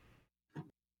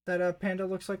 That Panda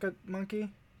looks like a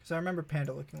monkey. Because I remember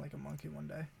Panda looking like a monkey one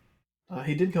day.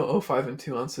 He did go 0-5 and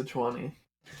 2 on Sejuani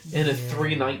in a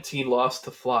 3-19 loss to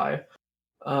Fly.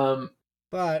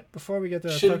 But before we get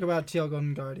to talk about TL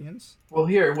Golden Guardians. Well,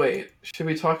 here, wait. Should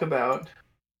we talk about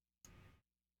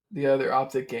the other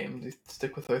Optic game to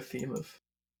stick with our theme of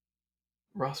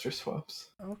roster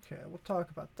swaps? Okay, we'll talk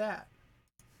about that.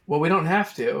 Well, we don't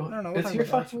have to. No, we'll it's talk your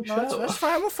about fucking that. show. No, that's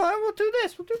fine. We'll do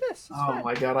this. It's Oh fine.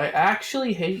 my god, I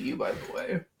actually hate you, by the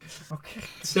way. Okay.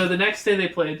 So the next day they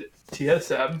played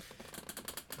TSM.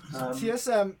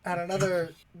 TSM had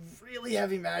another really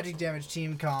heavy magic damage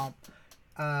team comp.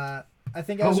 I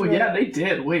think Oh, well, Ezreal yeah, they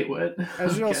did. Wait, what?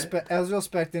 Ezreal Okay. Ezreal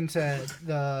spec'd into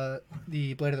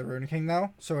the Blade of the Rune King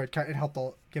though, so it helped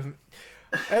give him.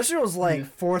 Ezreal's like Yeah.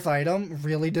 fourth item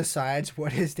really decides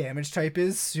what his damage type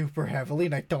is super heavily,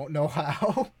 and I don't know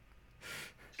how.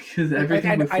 Because like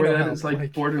everything I before know that how, is but like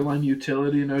like borderline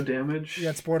utility, no damage. yeah,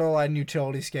 it's borderline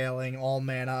utility scaling, all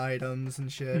mana items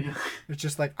and shit. Yeah. It's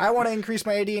just like I want to increase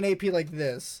my AD and AP like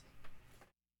this,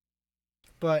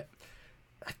 but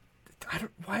I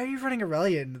don't. Why are you running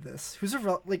Aurelia into this?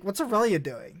 Like? What's Aurelia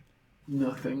doing?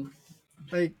 Nothing.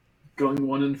 Like, Going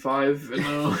 1-5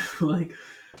 and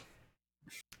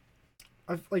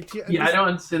like yeah, I this,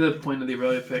 don't see the point of the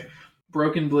Aurelia pick.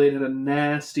 Broken Blade had a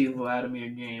nasty Vladimir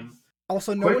game.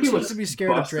 also, no one Quirky seems to looks be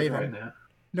scared of busted right Draven. now.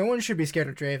 No one should be scared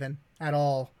of Draven at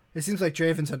all. It seems like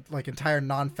Draven's a like entire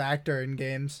non-factor in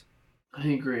games. I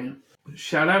agree.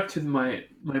 Shout out to my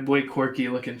boy Corky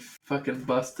looking fucking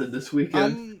busted this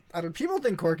weekend. I don't. People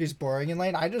think Corky's boring in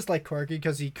lane. I just like Corky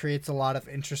because he creates a lot of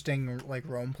interesting like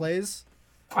roam plays.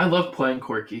 I love playing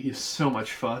Corky. He's so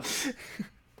much fun.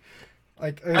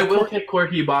 Like I will pick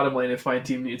Corky bottom lane if my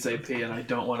team needs AP and I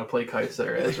don't want to play Kai'Sa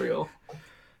or Ezreal.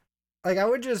 like I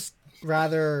would just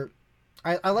rather.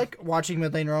 I like watching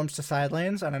mid lane roams to side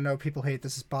lanes, and I know people hate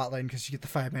this as bot lane because you get the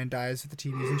 5-man dives with the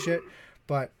TVs and shit.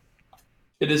 But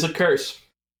It is a curse.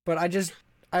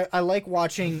 I like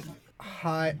watching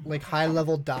high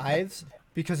level dives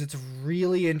because it's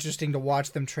really interesting to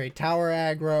watch them trade tower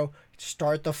aggro,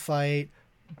 start the fight,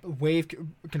 wave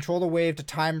control the wave to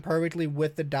time perfectly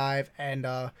with the dive, and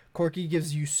Corky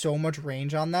gives you so much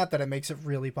range on that it makes it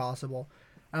really possible.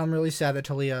 And I'm really sad that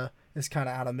Talia is kind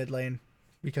of out of mid lane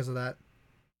because of that.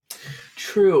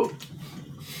 True.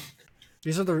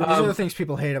 These are the things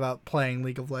people hate about playing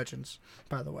League of Legends,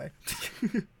 by the way.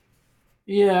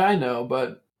 Yeah, I know,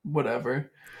 but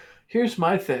whatever. Here's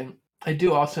my thing. I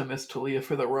do also miss Talia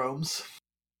for the roams.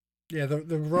 Yeah,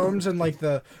 the roams and like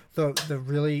the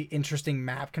really interesting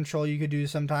map control you could do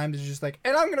sometimes is just like,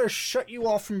 and I'm gonna shut you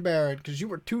off from Baron because you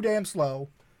were too damn slow.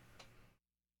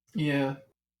 Yeah.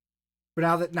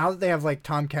 But now that they have like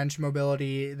Tom Kench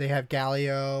mobility, they have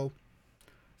Galio.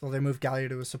 Well, they moved Galio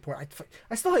to a support.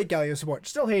 I still hate Galio support.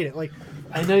 Still hate it. Like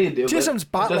I know you do. TSM's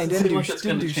bot lane didn't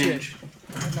do change. shit.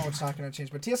 I know it's not gonna change,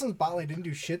 but TSM's bot lane didn't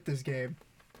do shit this game.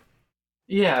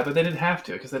 Yeah, but they didn't have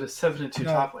to because they had a 7-2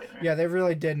 top laner. Yeah, they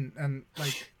really didn't. And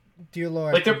like, dear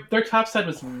Lord, like their top side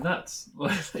was nuts.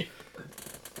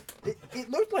 it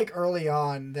looked like early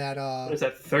on that what is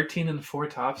that 13-4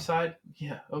 top side?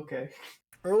 Yeah, okay.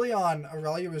 Early on,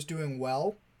 Aurelia was doing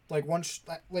well. Like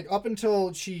up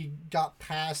until she got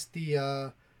past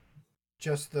the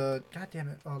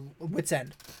Wit's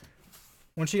End.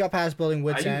 When she got past building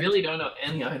Wit's End, I really don't know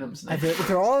any items now.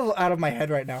 they're all out of my head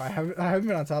right now. I haven't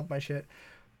been on top of my shit.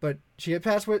 But she gets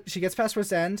past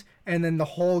Wit's End, and then the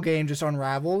whole game just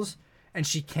unravels, and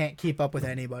she can't keep up with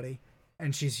anybody,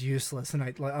 and she's useless. And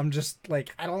I'm just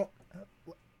like, I don't.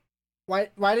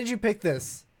 Why did you pick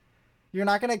this? You're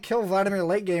not gonna kill Vladimir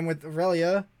late game with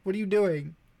Aurelia. What are you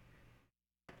doing?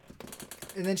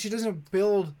 And then she doesn't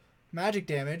build magic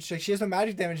damage. Like she has no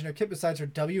magic damage in her kit besides her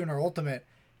W and her ultimate.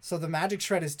 So the magic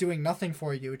shred is doing nothing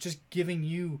for you. It's just giving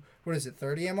you, what is it,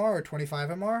 30 MR or 25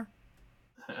 MR?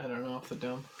 I don't know off the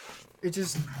dome. It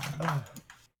just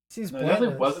seems No, it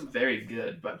definitely wasn't very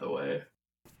good, by the way.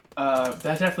 That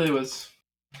definitely was.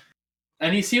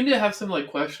 And he seemed to have some like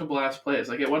questionable ass plays.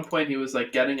 Like at one point he was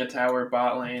like getting a tower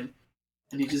bot lane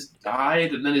and he just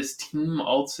died, and then his team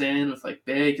ults in with like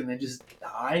big and they just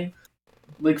die.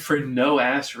 Like for no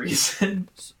ass reason.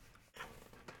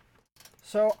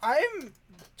 So I'm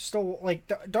still like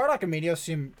Dardoch and Meteos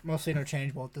seem mostly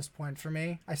interchangeable at this point for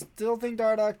me. I still think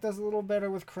Dardoch does a little better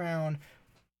with Crown,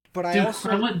 but I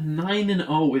went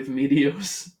 9-0 with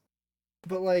Meteos.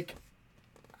 But like,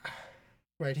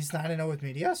 wait, he's 9-0 with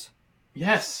Meteos?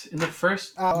 Yes, in the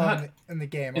first in the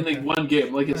game. In like one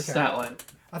game, like his stat line.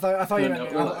 I thought you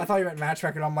meant match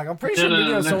record. I'm like, I'm pretty sure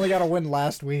Meteos only got a win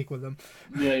last week with him.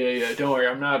 Yeah. Don't worry,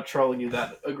 I'm not trolling you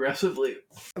that aggressively.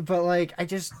 But like,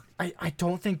 I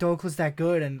don't think Dokka's that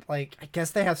good, and like, I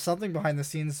guess they have something behind the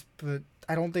scenes, but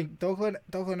I don't think Dokka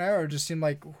and Arrow just seem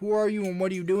like, who are you and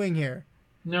what are you doing here?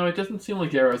 No, it doesn't seem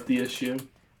like Arrow's the issue.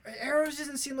 Arrow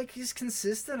doesn't seem like he's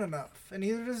consistent enough, and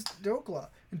neither does Dokka.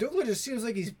 And Dokka just seems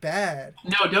like he's bad.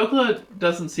 No, Dokka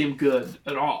doesn't seem good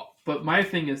at all. But my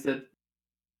thing is that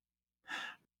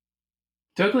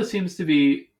Dokka seems to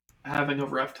be having a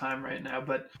rough time right now,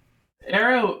 but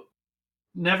Arrow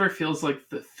never feels like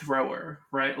the thrower,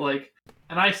 right? Like,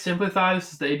 and I sympathize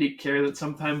with the AD carry that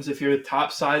sometimes if your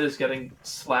top side is getting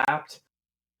slapped,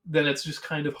 then it's just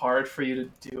kind of hard for you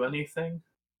to do anything.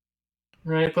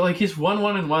 right? But like he's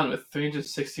 1-1-1 with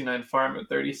 369 farm at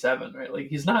 37, right? Like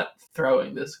he's not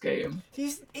throwing this game.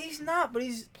 He's not, but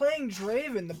he's playing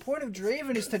Draven. The point of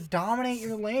Draven is to dominate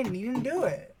your lane, and he didn't do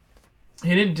it.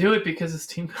 He didn't do it because his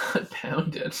team got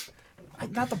pounded.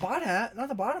 Not the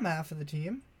bottom half of the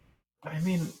team. I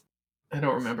mean, I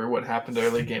don't remember what happened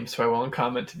early game, so I won't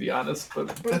comment to be honest, but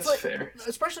that's like, fair.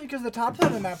 Especially because the top side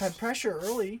of the map had pressure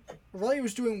early. Raleigh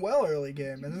was doing well early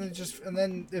game, and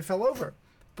then it fell over.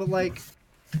 But like,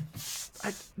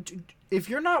 if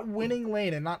you're not winning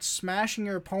lane and not smashing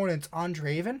your opponents on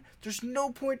Draven, there's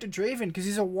no point to Draven because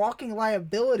he's a walking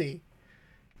liability.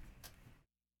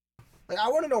 Like, I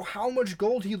want to know how much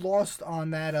gold he lost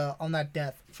on that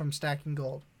death from stacking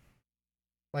gold.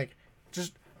 Like,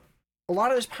 just a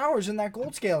lot of his power is in that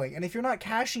gold scaling, and if you're not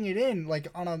cashing it in like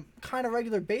on a kind of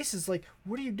regular basis, like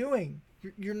what are you doing?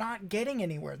 You're not getting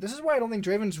anywhere. This is why I don't think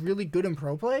Draven's really good in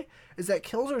pro play. Is that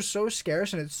kills are so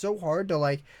scarce and it's so hard to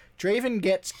like. Draven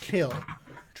gets kill,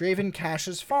 Draven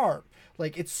cashes farm.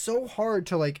 Like it's so hard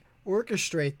to like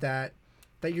orchestrate that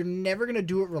you're never gonna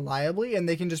do it reliably, and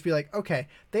they can just be like, okay,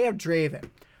 they have Draven.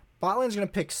 Bot lane's gonna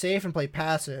pick safe and play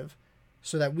passive,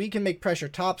 so that we can make pressure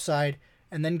topside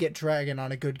and then get Dragon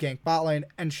on a good gank bot lane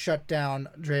and shut down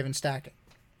Draven stacking.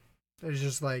 It's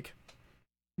just like,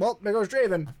 well, there goes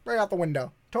Draven, right out the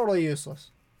window. Totally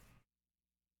useless.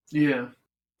 Yeah.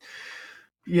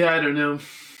 Yeah, I don't know.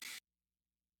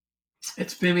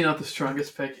 It's maybe not the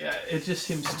strongest pick. Yeah, it just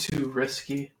seems too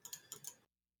risky.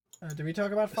 Did we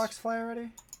talk about Foxfly already?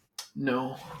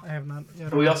 No. I have not.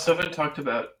 But we also haven't talked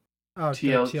about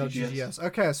TLGGS.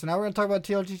 Okay, so now we're going to talk about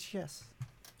TLGGS.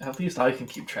 At least I can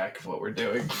keep track of what we're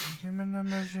doing. All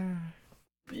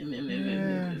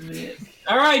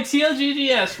right,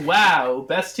 TLGGS. Wow,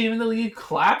 best team in the league.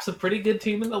 Claps a pretty good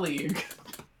team in the league.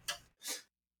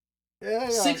 Yeah.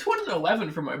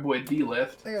 6-1-11 for my boy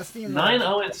D-Lift.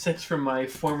 9-0-6 from my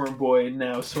former boy,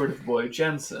 now sort of boy,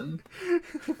 Jensen.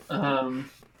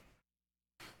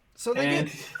 So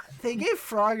they gave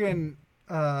Froggen.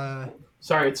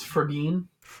 Sorry, it's Froggen.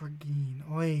 Froggen.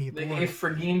 Oy, they gave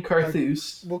Froggen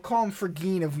Carthus. We'll call him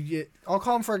Froggen I'll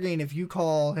call him Froggen if you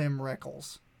call him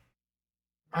Reckles.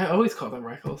 I always call them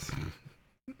Reckles.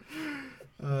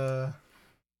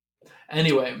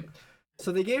 Anyway.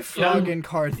 So they gave Froggen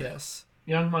Karthus.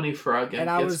 Young Money Froggen. And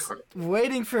I was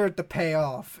waiting for it to pay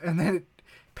off, and then it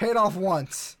paid off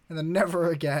once, and then never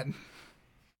again.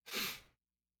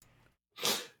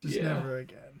 Never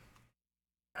again.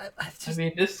 I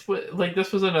mean, this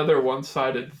was another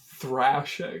one-sided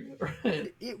thrashing,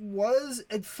 right?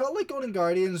 It felt like Golden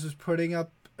Guardians was putting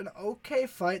up an okay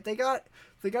fight. They got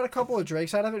a couple of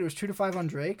Drakes out of it. It was 2-5 on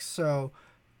Drakes, so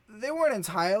they weren't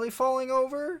entirely falling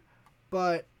over,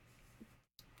 but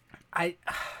I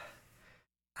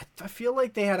feel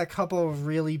like they had a couple of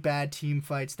really bad team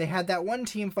fights. They had that one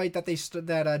team fight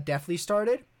that Deathly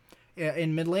started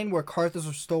in mid lane where Karthus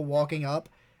was still walking up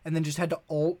and then just had to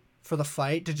ult for the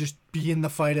fight to just be in the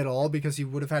fight at all because he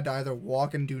would have had to either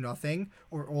walk and do nothing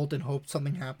or ult and hope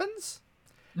something happens.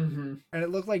 Mm-hmm. And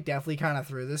it looked like Deathly kind of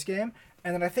threw this game.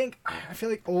 And then I feel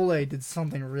like Ole did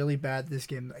something really bad this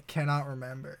game that I cannot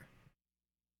remember.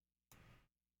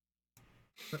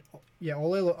 But, yeah,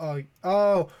 Ole.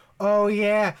 Oh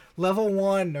yeah, level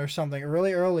 1 or something.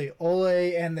 Really early, Ole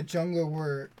and the jungler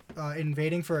were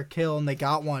invading for a kill and they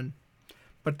got one.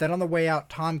 But then on the way out,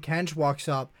 Tom Kench walks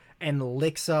up and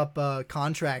licks up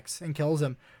Contracts and kills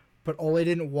him. But Ole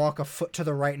didn't walk a foot to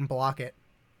the right and block it.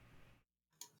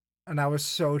 And that was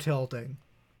so tilting.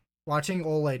 Watching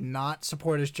Ole not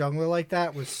support his jungler like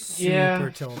that was super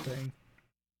tilting.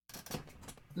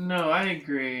 No, I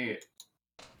agree.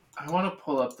 I want to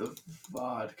pull up the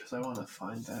VOD because I want to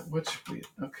find that.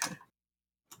 Okay.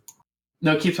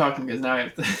 No, keep talking because now I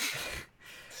have to.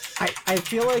 I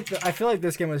feel like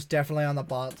this game was definitely on the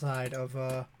bot side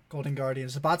of Golden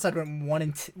Guardians. The bot side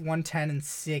went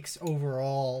 110-6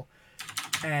 overall,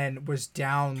 and was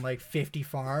down like 50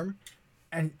 farm,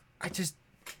 and I just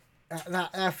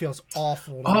that feels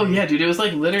awful. Oh yeah, dude, it was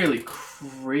like literally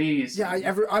crazy.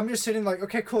 Yeah, I'm just sitting like,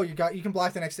 okay, cool, you can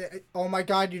block the next hit. Oh my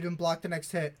god, you didn't block the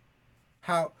next hit.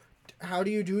 How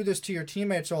do you do this to your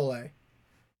teammates, Ole?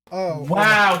 Oh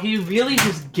wow, he really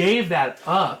just gave that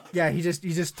up. Yeah, he just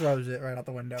throws it right out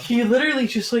the window. He literally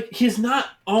just he's not.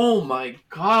 Oh my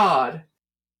god.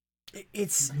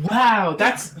 It's wow.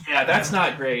 That's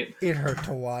not great. It hurt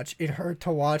to watch,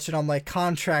 and I'm like,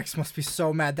 Contracts must be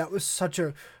so mad. That was such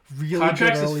a really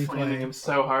good early play. Flaming him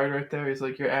so hard right there. He's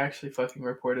like, you're actually fucking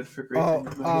reported for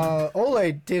griefing.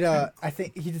 Ole did I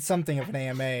think he did something of an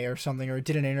AMA or something, or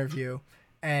did an interview,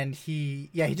 and he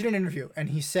did an interview,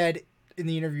 and he said in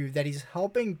the interview that he's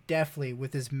helping Deathly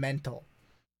with his mental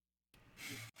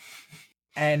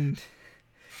And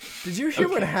did you hear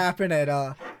what Okay. happened at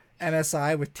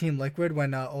MSI with Team Liquid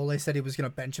when Ole said he was gonna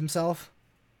bench himself?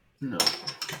 No.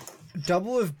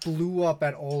 Double blew up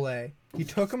at Ole. He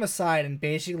took him aside and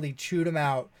basically chewed him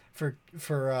out for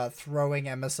throwing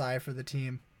MSI for the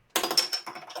team.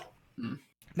 Hmm.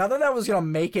 Not that was gonna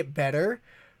make it better,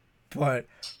 but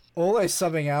Ole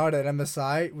subbing out at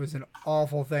MSI was an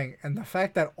awful thing. And the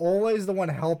fact that Ole is the one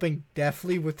helping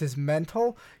Deftly with his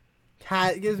mental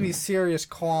gives me serious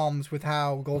qualms with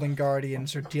how Golden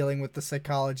Guardians are dealing with the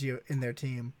psychology in their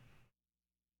team.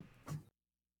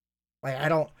 Like, I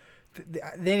don't.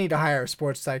 They need to hire a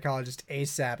sports psychologist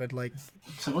ASAP. And like,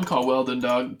 Someone call Weldon,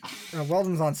 dog.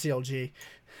 Weldon's on CLG.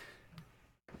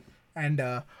 And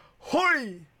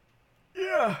hoi,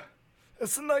 yeah,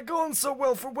 it's not going so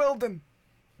well for Weldon.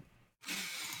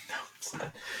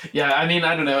 Yeah, I mean,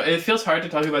 I don't know. It feels hard to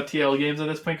talk about TL games at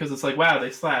this point because it's like, wow, they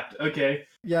slapped. Okay.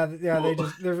 Yeah, Cool.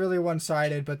 they're really one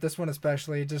sided, but this one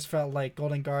especially just felt like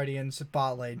Golden Guardians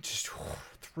bot lane just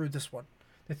threw this one.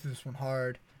 They threw this one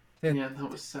hard. Yeah, that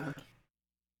was sad.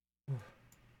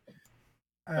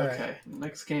 All right. Okay,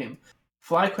 next game.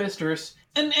 FlyQuest versus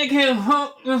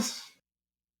Enigma.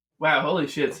 Wow, holy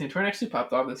shit. Santorin actually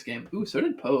popped off this game. Ooh, so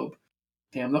did Pobe.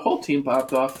 Damn, the whole team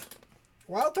popped off.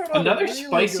 Wild Turtle had a Another really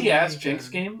spicy good ass weekend. Jinx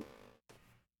game.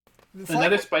 The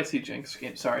Another spicy Jinx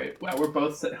game. Sorry. Wow, we're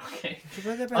both okay.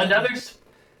 Another.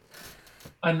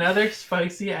 Another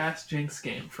spicy ass Jinx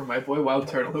game for my boy Wild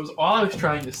Turtle. That was all I was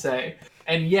trying to say.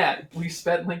 And yet, we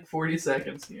spent like 40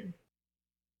 seconds here.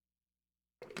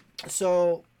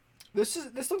 So, this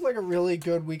looked like a really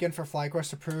good weekend for FlyQuest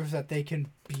to prove that they can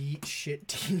beat shit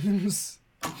teams.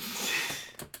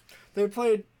 They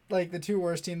played like the two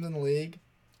worst teams in the league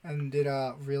and did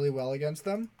really well against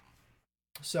them.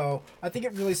 So I think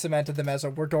it really cemented them as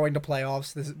we're going to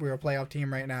playoffs. We're a playoff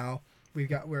team right now. We're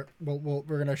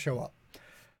gonna show up,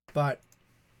 but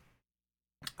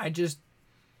I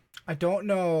don't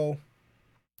know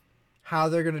how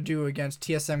they're gonna do against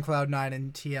TSM, Cloud9,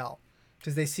 and TL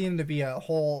because they seem to be a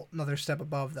whole another step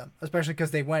above them, especially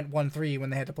because they went 1-3 when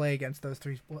they had to play against those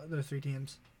three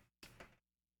teams.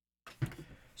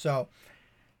 So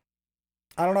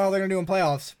I don't know how they're gonna do in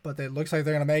playoffs, but it looks like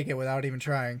they're gonna make it without even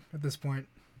trying at this point.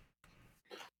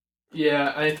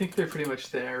 Yeah, I think they're pretty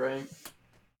much there, right?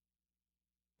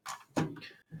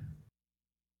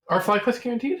 Are FlyQuest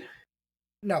guaranteed?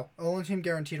 No, the only team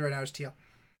guaranteed right now is TL.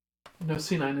 No,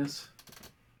 C9 is.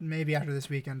 Maybe after this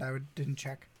weekend, didn't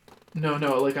check. No,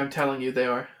 like I'm telling you, they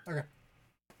are. Okay.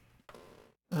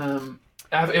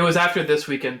 It was after this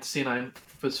weekend. C9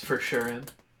 was for sure in.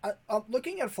 I'm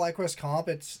looking at FlyQuest comp.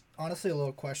 It's honestly a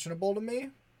little questionable to me.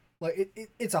 Like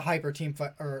it's a hyper team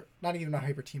fight, or not even a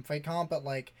hyper team fight comp, but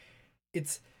like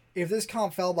it's if this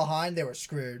comp fell behind, they were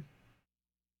screwed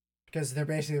because they're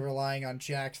basically relying on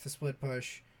Jax to split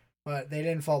push, but they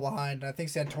didn't fall behind. I think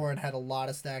Santorin had a lot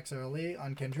of stacks early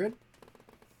on Kindred,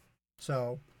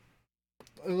 so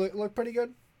it looked pretty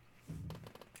good.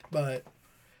 But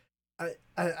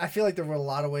I feel like there were a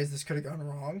lot of ways this could have gone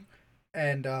wrong.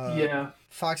 And Yeah.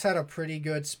 Fox had a pretty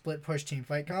good split push team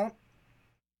fight comp,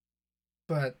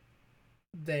 but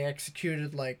they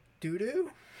executed like doo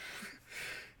doo.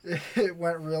 It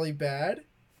went really bad,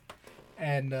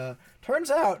 and turns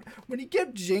out when you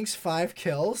give Jinx 5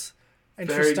 kills and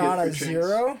Very good for Tristana Jinx.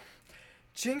 0,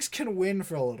 Jinx can win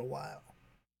for a little while.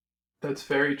 That's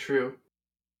very true.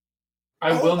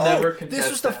 I will never contest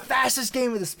This was that. the fastest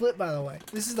game of the split, by the way.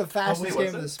 This is the fastest was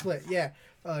game of it? the split. Yeah.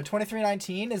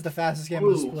 23-19 is the fastest game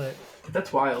of the Ooh. split.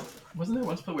 That's wild. Wasn't there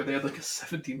one split where they had like a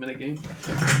 17-minute game?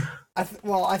 I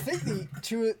think the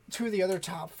two of the other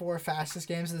top 4 fastest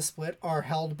games of the split are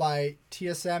held by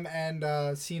TSM and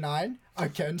C9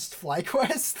 against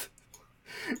FlyQuest.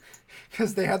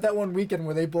 Because they had that one weekend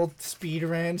where they both speed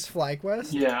ran FlyQuest.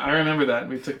 Yeah, I remember that.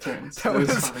 We took turns. That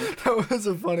was funny. That was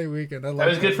a funny weekend. That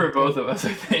was good for both of us,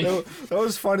 I think. That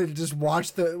was funny to just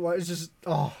watch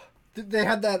they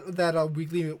had that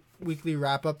weekly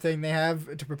wrap up thing they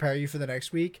have to prepare you for the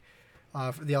next week,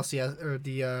 for the LCS or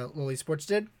the Lily Sports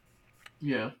did,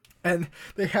 Yeah. and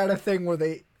they had a thing where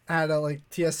they had like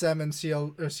TSM and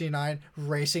C9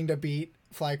 racing to beat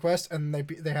FlyQuest, and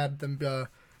they had them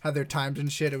had their times and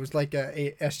shit. It was like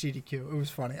a SGDQ. It was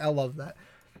funny. I love that.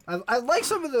 I like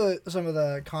some of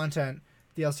the content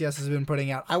the LCS has been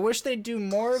putting out. I wish they'd do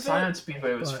more of it. Science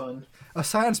Speedway was fun. A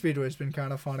Science Speedway has been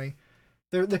kind of funny.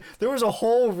 There was a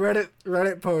whole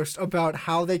Reddit post about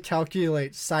how they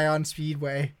calculate Scion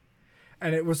Speedway,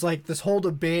 and it was like this whole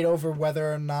debate over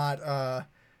whether or not I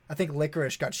think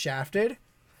Licorice got shafted.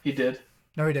 He did.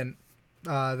 No, he didn't.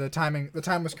 The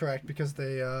time was correct because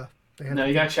they No,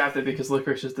 you got shafted because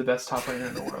Licorice is the best top laner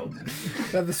in the world.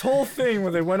 Yeah, this whole thing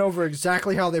where they went over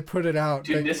exactly how they put it out.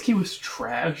 Dude, Nisqy was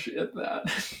trash at that.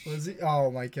 Was he? Oh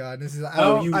my god, this is.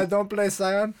 Oh, I don't play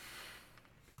Sion.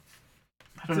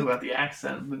 I don't know about the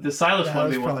accent, but the Silas Yeah, that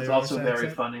was 1v1 probably was a also worse very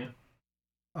accent. funny.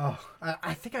 Oh,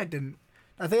 I think I didn't.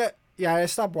 I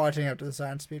stopped watching after the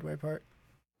Sion Speedway part.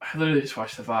 I literally just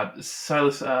watched the VOD.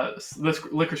 Silas,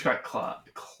 Licorice got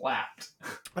clapped.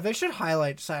 They should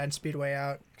highlight Sion Speedway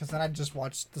out, because then I just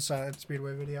watched the Sion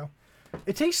Speedway video.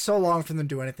 It takes so long for them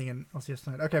to do anything in LCS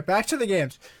tonight. Okay, back to the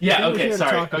games. Yeah, okay,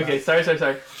 sorry. Okay,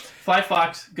 sorry. Fly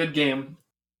Fox, good game.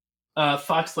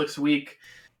 Fox looks weak.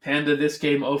 Panda, this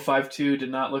game, 0-5-2, did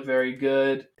not look very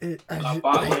good.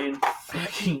 Bot lane,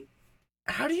 fucking...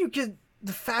 How do you get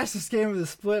the fastest game of the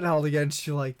split held against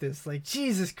you like this? Like,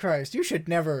 Jesus Christ, you should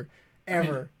never,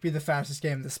 ever be the fastest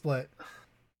game of the split.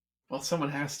 Well, someone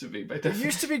has to be. By It definition.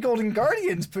 used to be Golden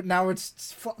Guardians, but now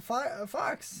it's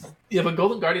Fox. Yeah, but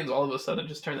Golden Guardians all of a sudden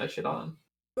just turned that shit on.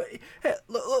 But hey,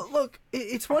 look,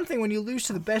 it's one thing when you lose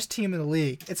to the best team in the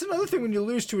league. It's another thing when you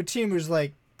lose to a team who's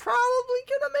like probably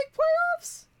gonna make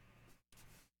playoffs.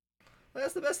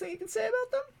 That's the best thing you can say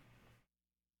about them.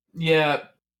 Yeah,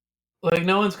 like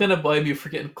no one's gonna blame you for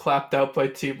getting clapped out by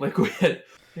Team Liquid.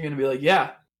 They're gonna be like,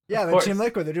 yeah, Yeah, of they're course. Team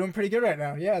Liquid. They're doing pretty good right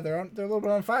now. Yeah, they're a little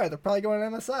bit on fire. They're probably going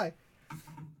to MSI.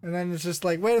 And then it's just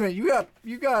like, wait a minute, you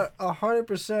got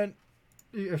 100%.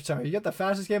 Sorry, you got the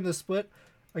fastest game of the split.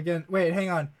 Again, wait, hang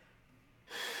on.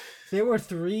 They were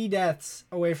 3 deaths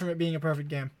away from it being a perfect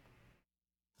game.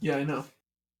 Yeah, I know.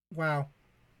 Wow.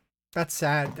 That's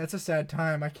sad. That's a sad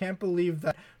time. I can't believe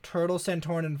that Turtle,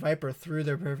 Santorin, and Viper threw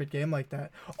their perfect game like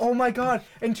that. Oh my god!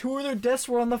 And 2 of their deaths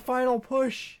were on the final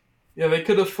push. Yeah, they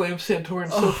could have flamed Santorin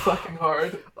so fucking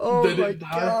hard. Oh They my didn't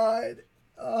die. god.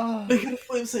 Oh. They could have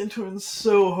flamed Santorin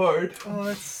so hard. Oh,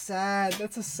 that's sad.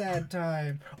 That's a sad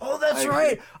time. Oh, that's I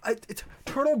right.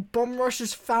 Turtle bum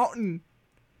rushes Fountain.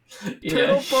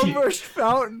 Yeah, Turtle bum rushed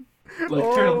Fountain. like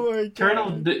Oh my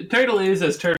god. Turtle is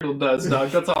as Turtle does, dog.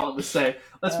 That's all I'm gonna say.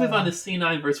 Let's move on to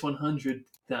C9 versus 100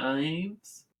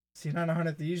 Dimes. C9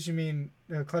 100 Thieves? You mean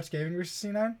Clutch Gaming versus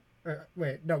C9? Or,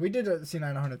 wait, no, we did a C9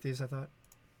 100 Thieves, I thought.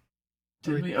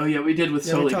 Did we? Oh yeah, we did with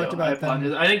Yeah, we Soligo. talked about I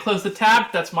apologize. I didn't close the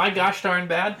tab. That's my gosh darn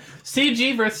bad.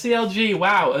 CG versus CLG.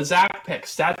 Wow, a Zach pick.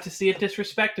 Sad to see it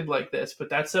disrespected like this, but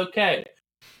that's okay.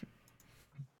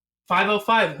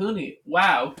 505 Huni.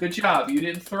 Wow, good job. You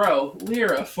didn't throw.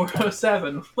 Lyra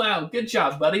 407. Wow, good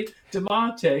job, buddy.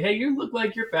 Demonte. Hey, you look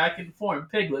like you're back in form.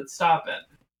 Piglet, stop it.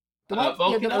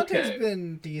 Vulcan, Demonte's okay.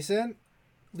 been decent.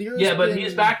 Lyra's Yeah, but been,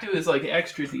 he's back to his like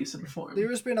extra decent form.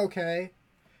 Lyra's been okay.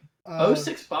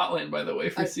 06 bot lane, by the way,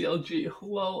 for CLG.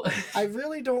 Lol. I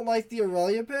really don't like the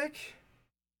Aurelia pick.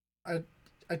 I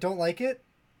don't like it.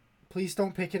 Please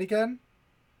don't pick it again.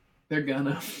 They're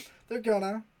gonna. They're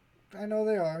gonna. I know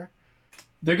they are.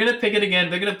 They're gonna pick it again.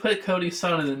 They're gonna put Cody's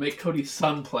son and then make Cody's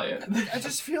son play it. I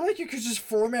just feel like you could just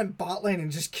 4-man bot lane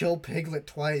and just kill Piglet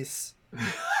twice.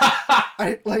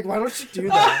 Why don't you do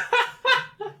that?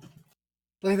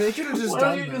 Like, they could have just Why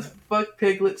done don't you that. just fuck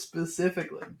Piglet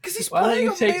specifically? Because he's Why don't playing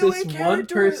you a take melee this one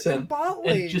character in person bot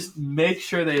lane. and just make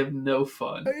sure they have no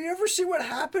fun? Have you ever seen what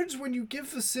happens when you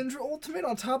give the Syndra ultimate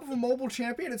on top of a mobile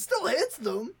champion? It still hits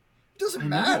them. It doesn't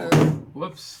matter.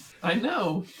 Whoops. I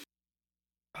know.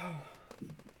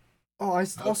 Oh,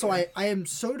 I am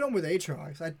so done with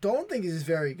Aatrox. I don't think he's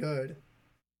very good.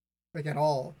 Like, at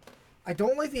all. I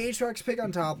don't like the Aatrox pick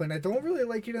on top lane. I don't really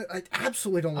like it. I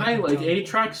absolutely don't like it. I like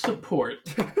Aatrox support.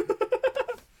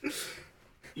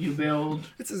 You build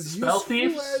It's as spell useful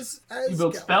thieves. as You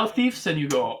build Gal- spell thieves and you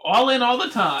go all in all the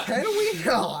time. Can we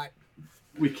not?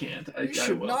 We can't. I We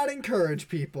should will. not encourage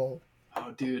people.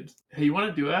 Oh, dude. Hey, you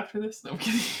want to do it after this? No, I'm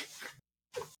kidding.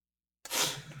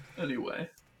 Anyway.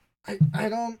 I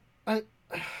don't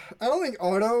think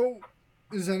Auto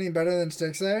is any better than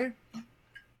Stixxay.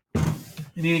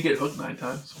 You need to get hooked 9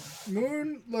 times.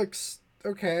 Moon looks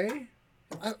okay.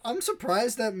 I'm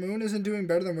surprised that Moon isn't doing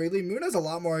better than Wheatley. Moon has a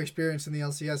lot more experience in the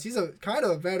LCS. He's a kind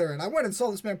of a veteran. I went and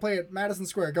saw this man play at Madison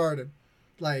Square Garden.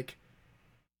 Like,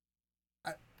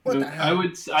 what the hell?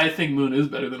 I think Moon is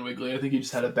better than Wiggly. I think he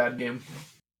just had a bad game.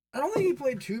 I don't think he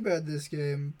played too bad this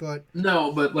game, but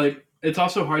No, but like it's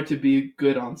also hard to be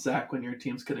good on Zac when your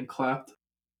team's getting clapped.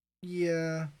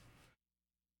 yeah.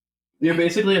 You're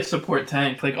basically a support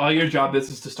tank. Like all your job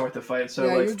is to start the fight. So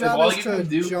Yeah, like your if job all is you to can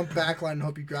do jump backline and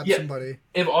hope you grab Yeah. somebody.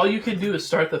 if all you can do is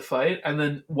start the fight and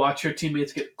then watch your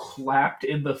teammates get clapped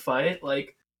in the fight,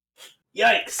 like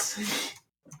yikes.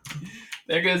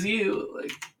 There goes you.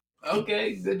 Like,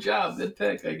 okay, good job, good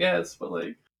pick, I guess. But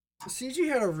like CG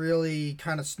had a really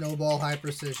kind of snowball high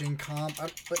precision comp.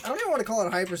 But I don't even want to call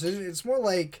it high precision. It's more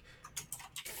like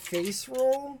face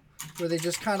roll, where they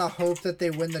just kind of hope that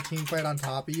they win the team fight on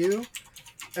top of you.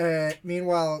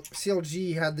 Meanwhile,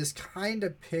 CLG had this kind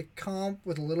of pick comp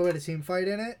with a little bit of team fight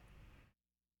in it,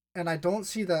 and I don't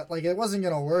see that, like, it wasn't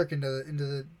gonna work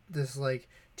into this like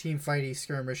team fighty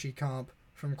skirmishy comp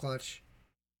from Clutch.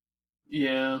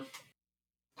 Yeah.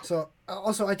 So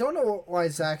also, I don't know why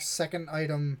Zach's second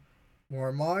item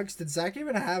Warmogs. Did Zach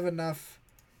even have enough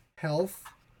health?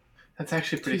 That's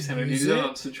actually pretty To standard. You use do that it?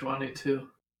 on Sejuani too.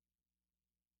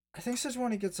 I think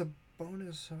Sejuani gets a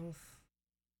bonus health.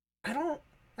 I don't.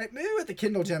 Maybe with the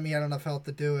Kindle Gem he had enough health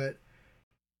to do it,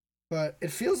 but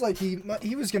it feels like he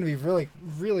was going to be really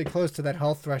really close to that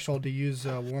health threshold to use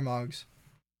Warmogs.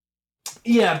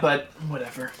 Yeah, but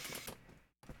whatever.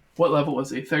 What level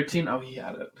was he? 13? Oh, he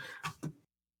had it.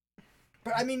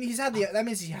 But I mean, that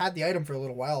means he had the item for a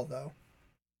little while though,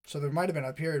 so there might have been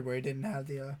a period where he didn't have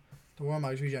the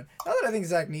Warmogs regen. Not that I think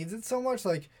Zach needs it so much,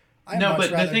 like. No, but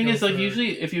the thing is, like,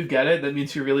 usually if you get it, that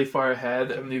means you're really far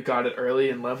ahead and you got it early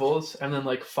in levels, and then,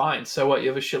 like, fine. So what? You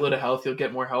have a shitload of health, you'll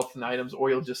get more health and items, or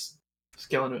you'll just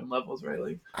scale into it in levels, right?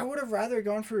 Like, I would have rather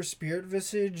gone for a Spirit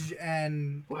Visage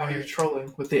and. wow, you're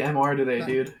trolling with the MR today,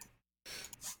 dude.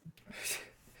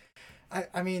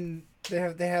 I mean, they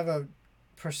have a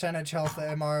percentage health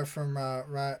MR from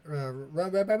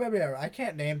I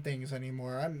can't name things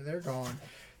anymore. They're gone.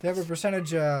 They have a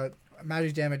percentage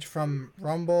magic damage from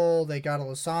Rumble. They got a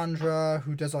Lysandra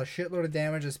who does a shitload of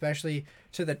damage, especially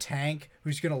to the tank,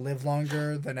 who's gonna live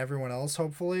longer than everyone else,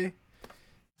 hopefully.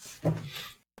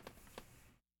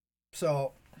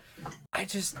 So, I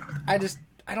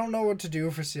don't know what to do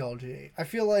for CLG. I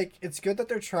feel like it's good that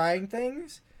they're trying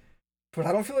things, but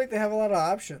I don't feel like they have a lot of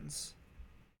options.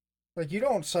 Like, you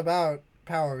don't sub out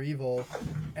Power of Evil,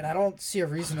 and I don't see a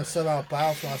reason to sub out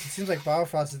Biofrost. It seems like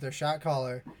Biofrost is their shot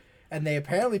caller, and they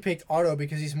apparently picked Otto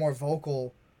because he's more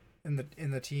vocal in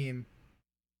the team.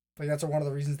 Like, that's one of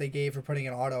the reasons they gave for putting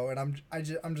in Otto, and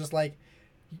I'm just like,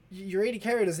 your AD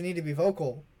carry doesn't need to be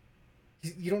vocal.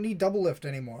 You don't need double lift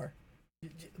anymore.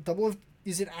 Double lift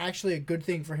isn't actually a good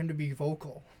thing for him to be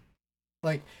vocal.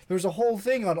 Like, there was a whole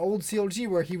thing on old CLG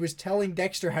where he was telling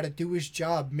Dexter how to do his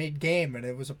job mid-game, and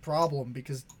it was a problem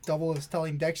because Double was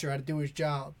telling Dexter how to do his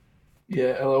job.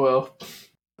 Yeah, LOL.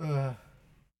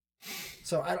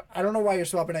 So I don't know why you're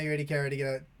swapping out your AD carry to get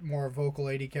a more vocal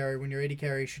AD carry when your AD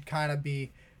carry should kind of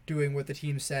be doing what the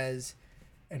team says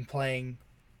and playing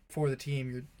for the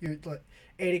team. You're like,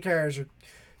 AD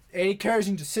carries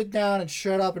need to sit down and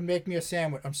shut up and make me a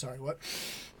sandwich. I'm sorry, what?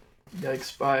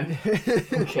 Yikes, bye.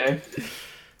 Okay.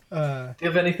 Do you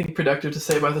have anything productive to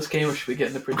say about this game, or should we get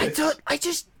into predictions?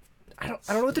 I don't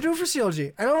know what to do for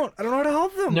CLG. I don't know how to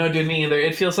help them. No, dude, me either.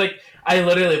 It feels like I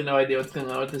literally have no idea what's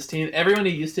going on with this team. Everyone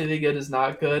who used to be good is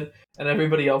not good, and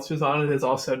everybody else who's on it is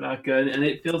also not good. And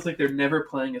it feels like they're never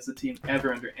playing as a team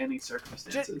ever under any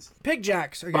circumstances. Pick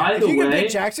Jax again. By If the you can way,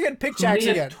 pick Jax again, pick Jax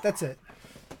again. That's it.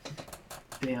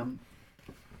 Damn.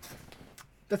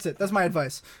 That's it. That's my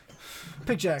advice.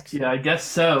 Pick Jax. Yeah, I guess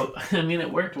so. I mean,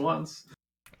 it worked once.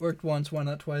 Worked once, why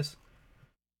not twice?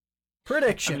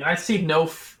 Prediction. I mean,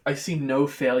 I see no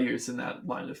failures in that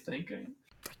line of thinking.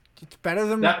 It's better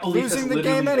than That belief losing has the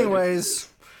literally game voted. anyways.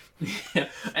 Yeah,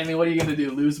 I mean, what are you gonna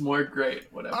do? Lose more?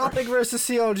 Great, whatever. Optic versus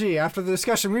CLG. After the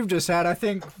discussion we've just had, I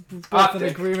think we're both in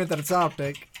Optic. agreement that it's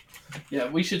Optic. Yeah,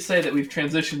 we should say that we've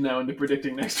transitioned now into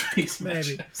predicting next week's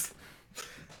Maybe. matchups.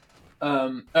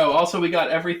 Also, we got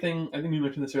everything. I think we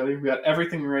mentioned this earlier. We got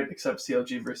everything right except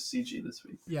CLG versus CG this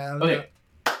week. Yeah. Okay.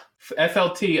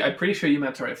 FLT, I'm pretty sure you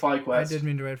meant to write FlyQuest. I did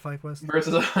mean to write FlyQuest.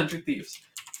 Versus 100 Thieves.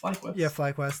 FlyQuest. Yeah,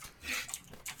 FlyQuest.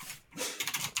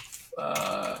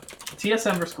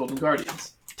 TSM versus Golden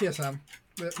Guardians. TSM.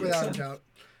 Without a doubt.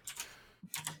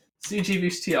 CG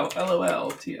versus TL.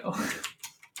 LOL. TL.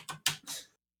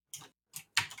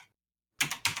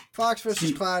 Fox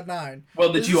versus Cloud9.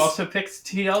 Well, did you also pick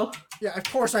TL? Yeah, of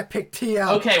course I picked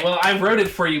TL. Okay, well, I wrote it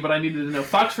for you, but I needed to know.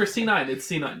 Fox versus C9. It's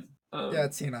C9. Yeah,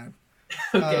 it's C9.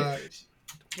 Okay.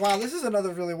 Wow, this is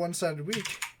another really one-sided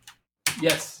week.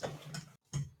 Yes.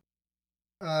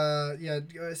 Yeah,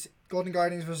 Golden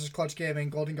Guardians versus Clutch Gaming.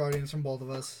 Golden Guardians from both of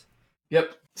us.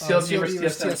 Yep. CLG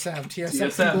versus TSM.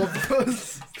 TSM from both of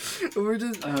us. We're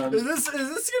just. Is this gonna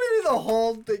be the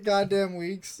whole goddamn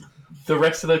weeks? The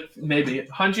rest of the maybe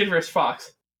 100 versus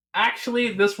Fox.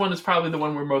 Actually, this one is probably the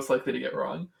one we're most likely to get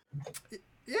wrong.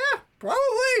 Yeah,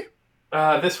 probably.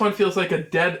 This one feels like a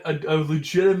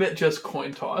legitimate just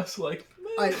coin toss. Like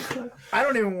I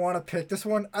don't even want to pick this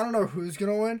one. I don't know who's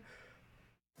gonna win.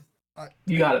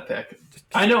 You gotta pick.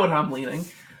 I know what I'm leaning.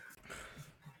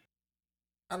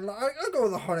 I don't know. I'll go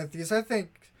with the Hornet Thieves. I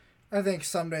think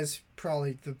Sunday's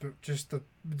probably just the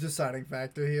deciding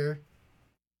factor here.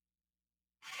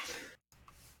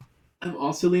 I'm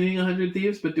also leaning 100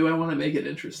 Thieves, but do I want to make it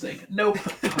interesting? Nope.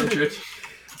 100.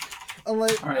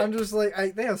 Right. I'm just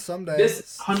like they have Sunday.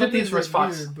 This 100 Thieves versus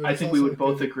Fox, weird, I think we would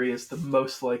both agree is the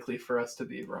most likely for us to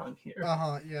be wrong here.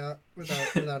 Yeah,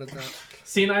 without a doubt.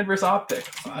 C9 versus Optic.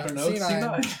 I don't know.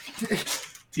 C9.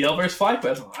 TL versus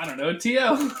FlyQuest. I don't know.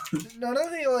 TL. None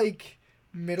of the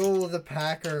middle of the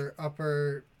pack or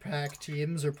upper pack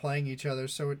teams are playing each other,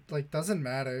 so it doesn't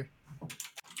matter.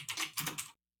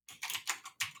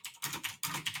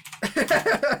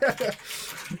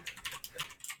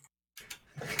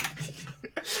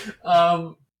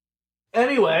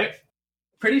 Anyway,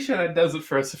 pretty sure that does it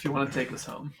for us if you want to take us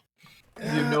home.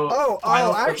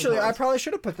 Actually, I probably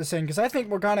should have put this in because I think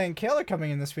Morgana and Kale are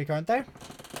coming in this week, aren't they?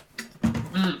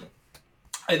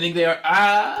 I think they are.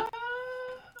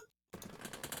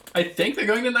 I think they're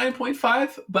going to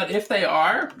 9.5, but if they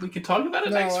are, we can talk about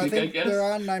it next week, I guess. They're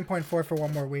on 9.4 for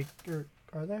one more week. Or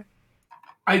are they?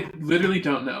 I literally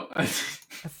don't know.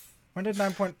 When did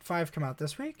 9.5 come out?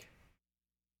 This week?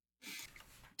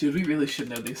 Dude, we really should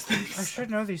know these things. I should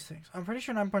know these things. I'm pretty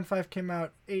sure 9.5 came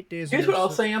out 8 days ago. Here's what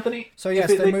I'll say, Anthony. So yes,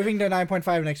 they're moving to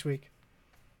 9.5 next week.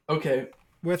 Okay.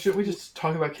 Should we just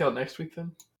talk about Kale next week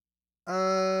then?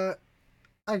 I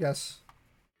guess.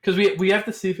 Because we have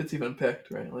to see if it's even picked,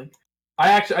 right?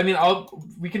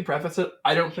 We can preface it.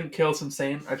 I don't think Kale's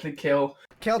insane. I think Kale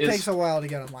takes a while to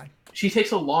get online. She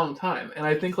takes a long time, and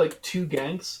I think 2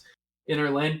 ganks in her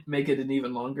lane make it an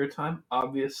even longer time,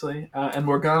 obviously. And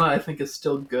Morgana, I think, is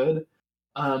still good.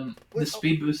 The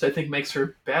speed boost, I think, makes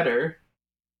her better.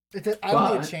 I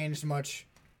don't think it changed much.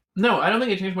 No, I don't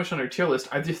think it changed much on her tier list.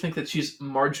 I just think that she's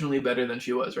marginally better than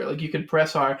she was, right? You can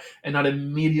press R and not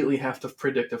immediately have to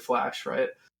predict a flash, right?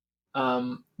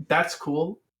 That's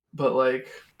cool, but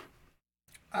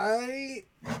I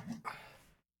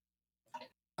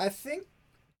think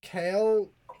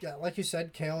Kale, like you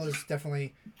said, Kale is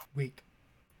definitely weak.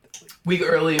 Weak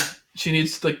early. She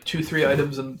needs 2-3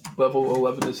 items in level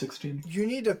 11 to 16. You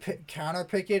need to counter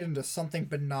pick it into something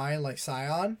benign like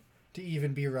Scion to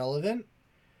even be relevant.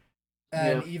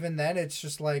 And even then, it's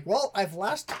just I've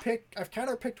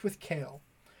counter picked with Kale.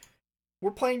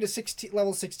 We're playing to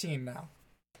level 16 now.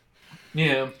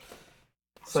 Yeah.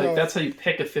 That's how you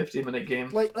pick a 50-minute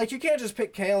game. You can't just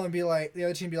pick Kale and be the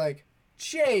other team be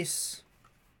Jace,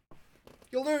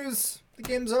 you'll lose. The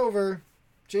game's over.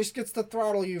 Jace gets to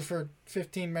throttle you for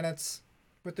 15 minutes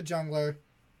with the jungler.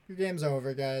 Your game's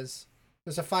over, guys.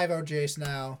 There's a 5-0 Jace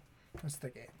now. That's the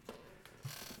game.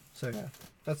 So yeah,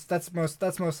 that's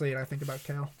mostly it I think about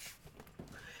Kale.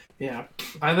 Yeah,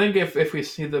 I think if we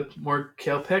see the more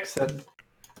Kale picks, then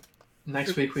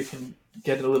next week we can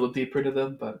get a little deeper to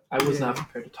them. But I was not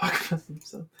prepared to talk about them.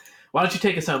 So why don't you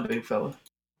take us home, big fella?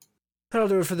 That'll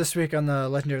do it for this week on the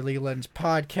Legendary League of Legends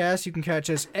podcast. You can catch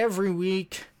us every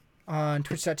week on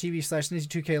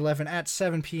twitch.tv/Sneezy2K11 at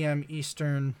 7 p.m.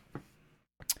 Eastern.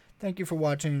 Thank you for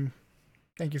watching.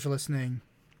 Thank you for listening.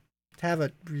 Have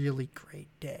a really great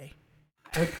day.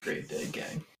 Have a great day,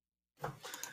 gang.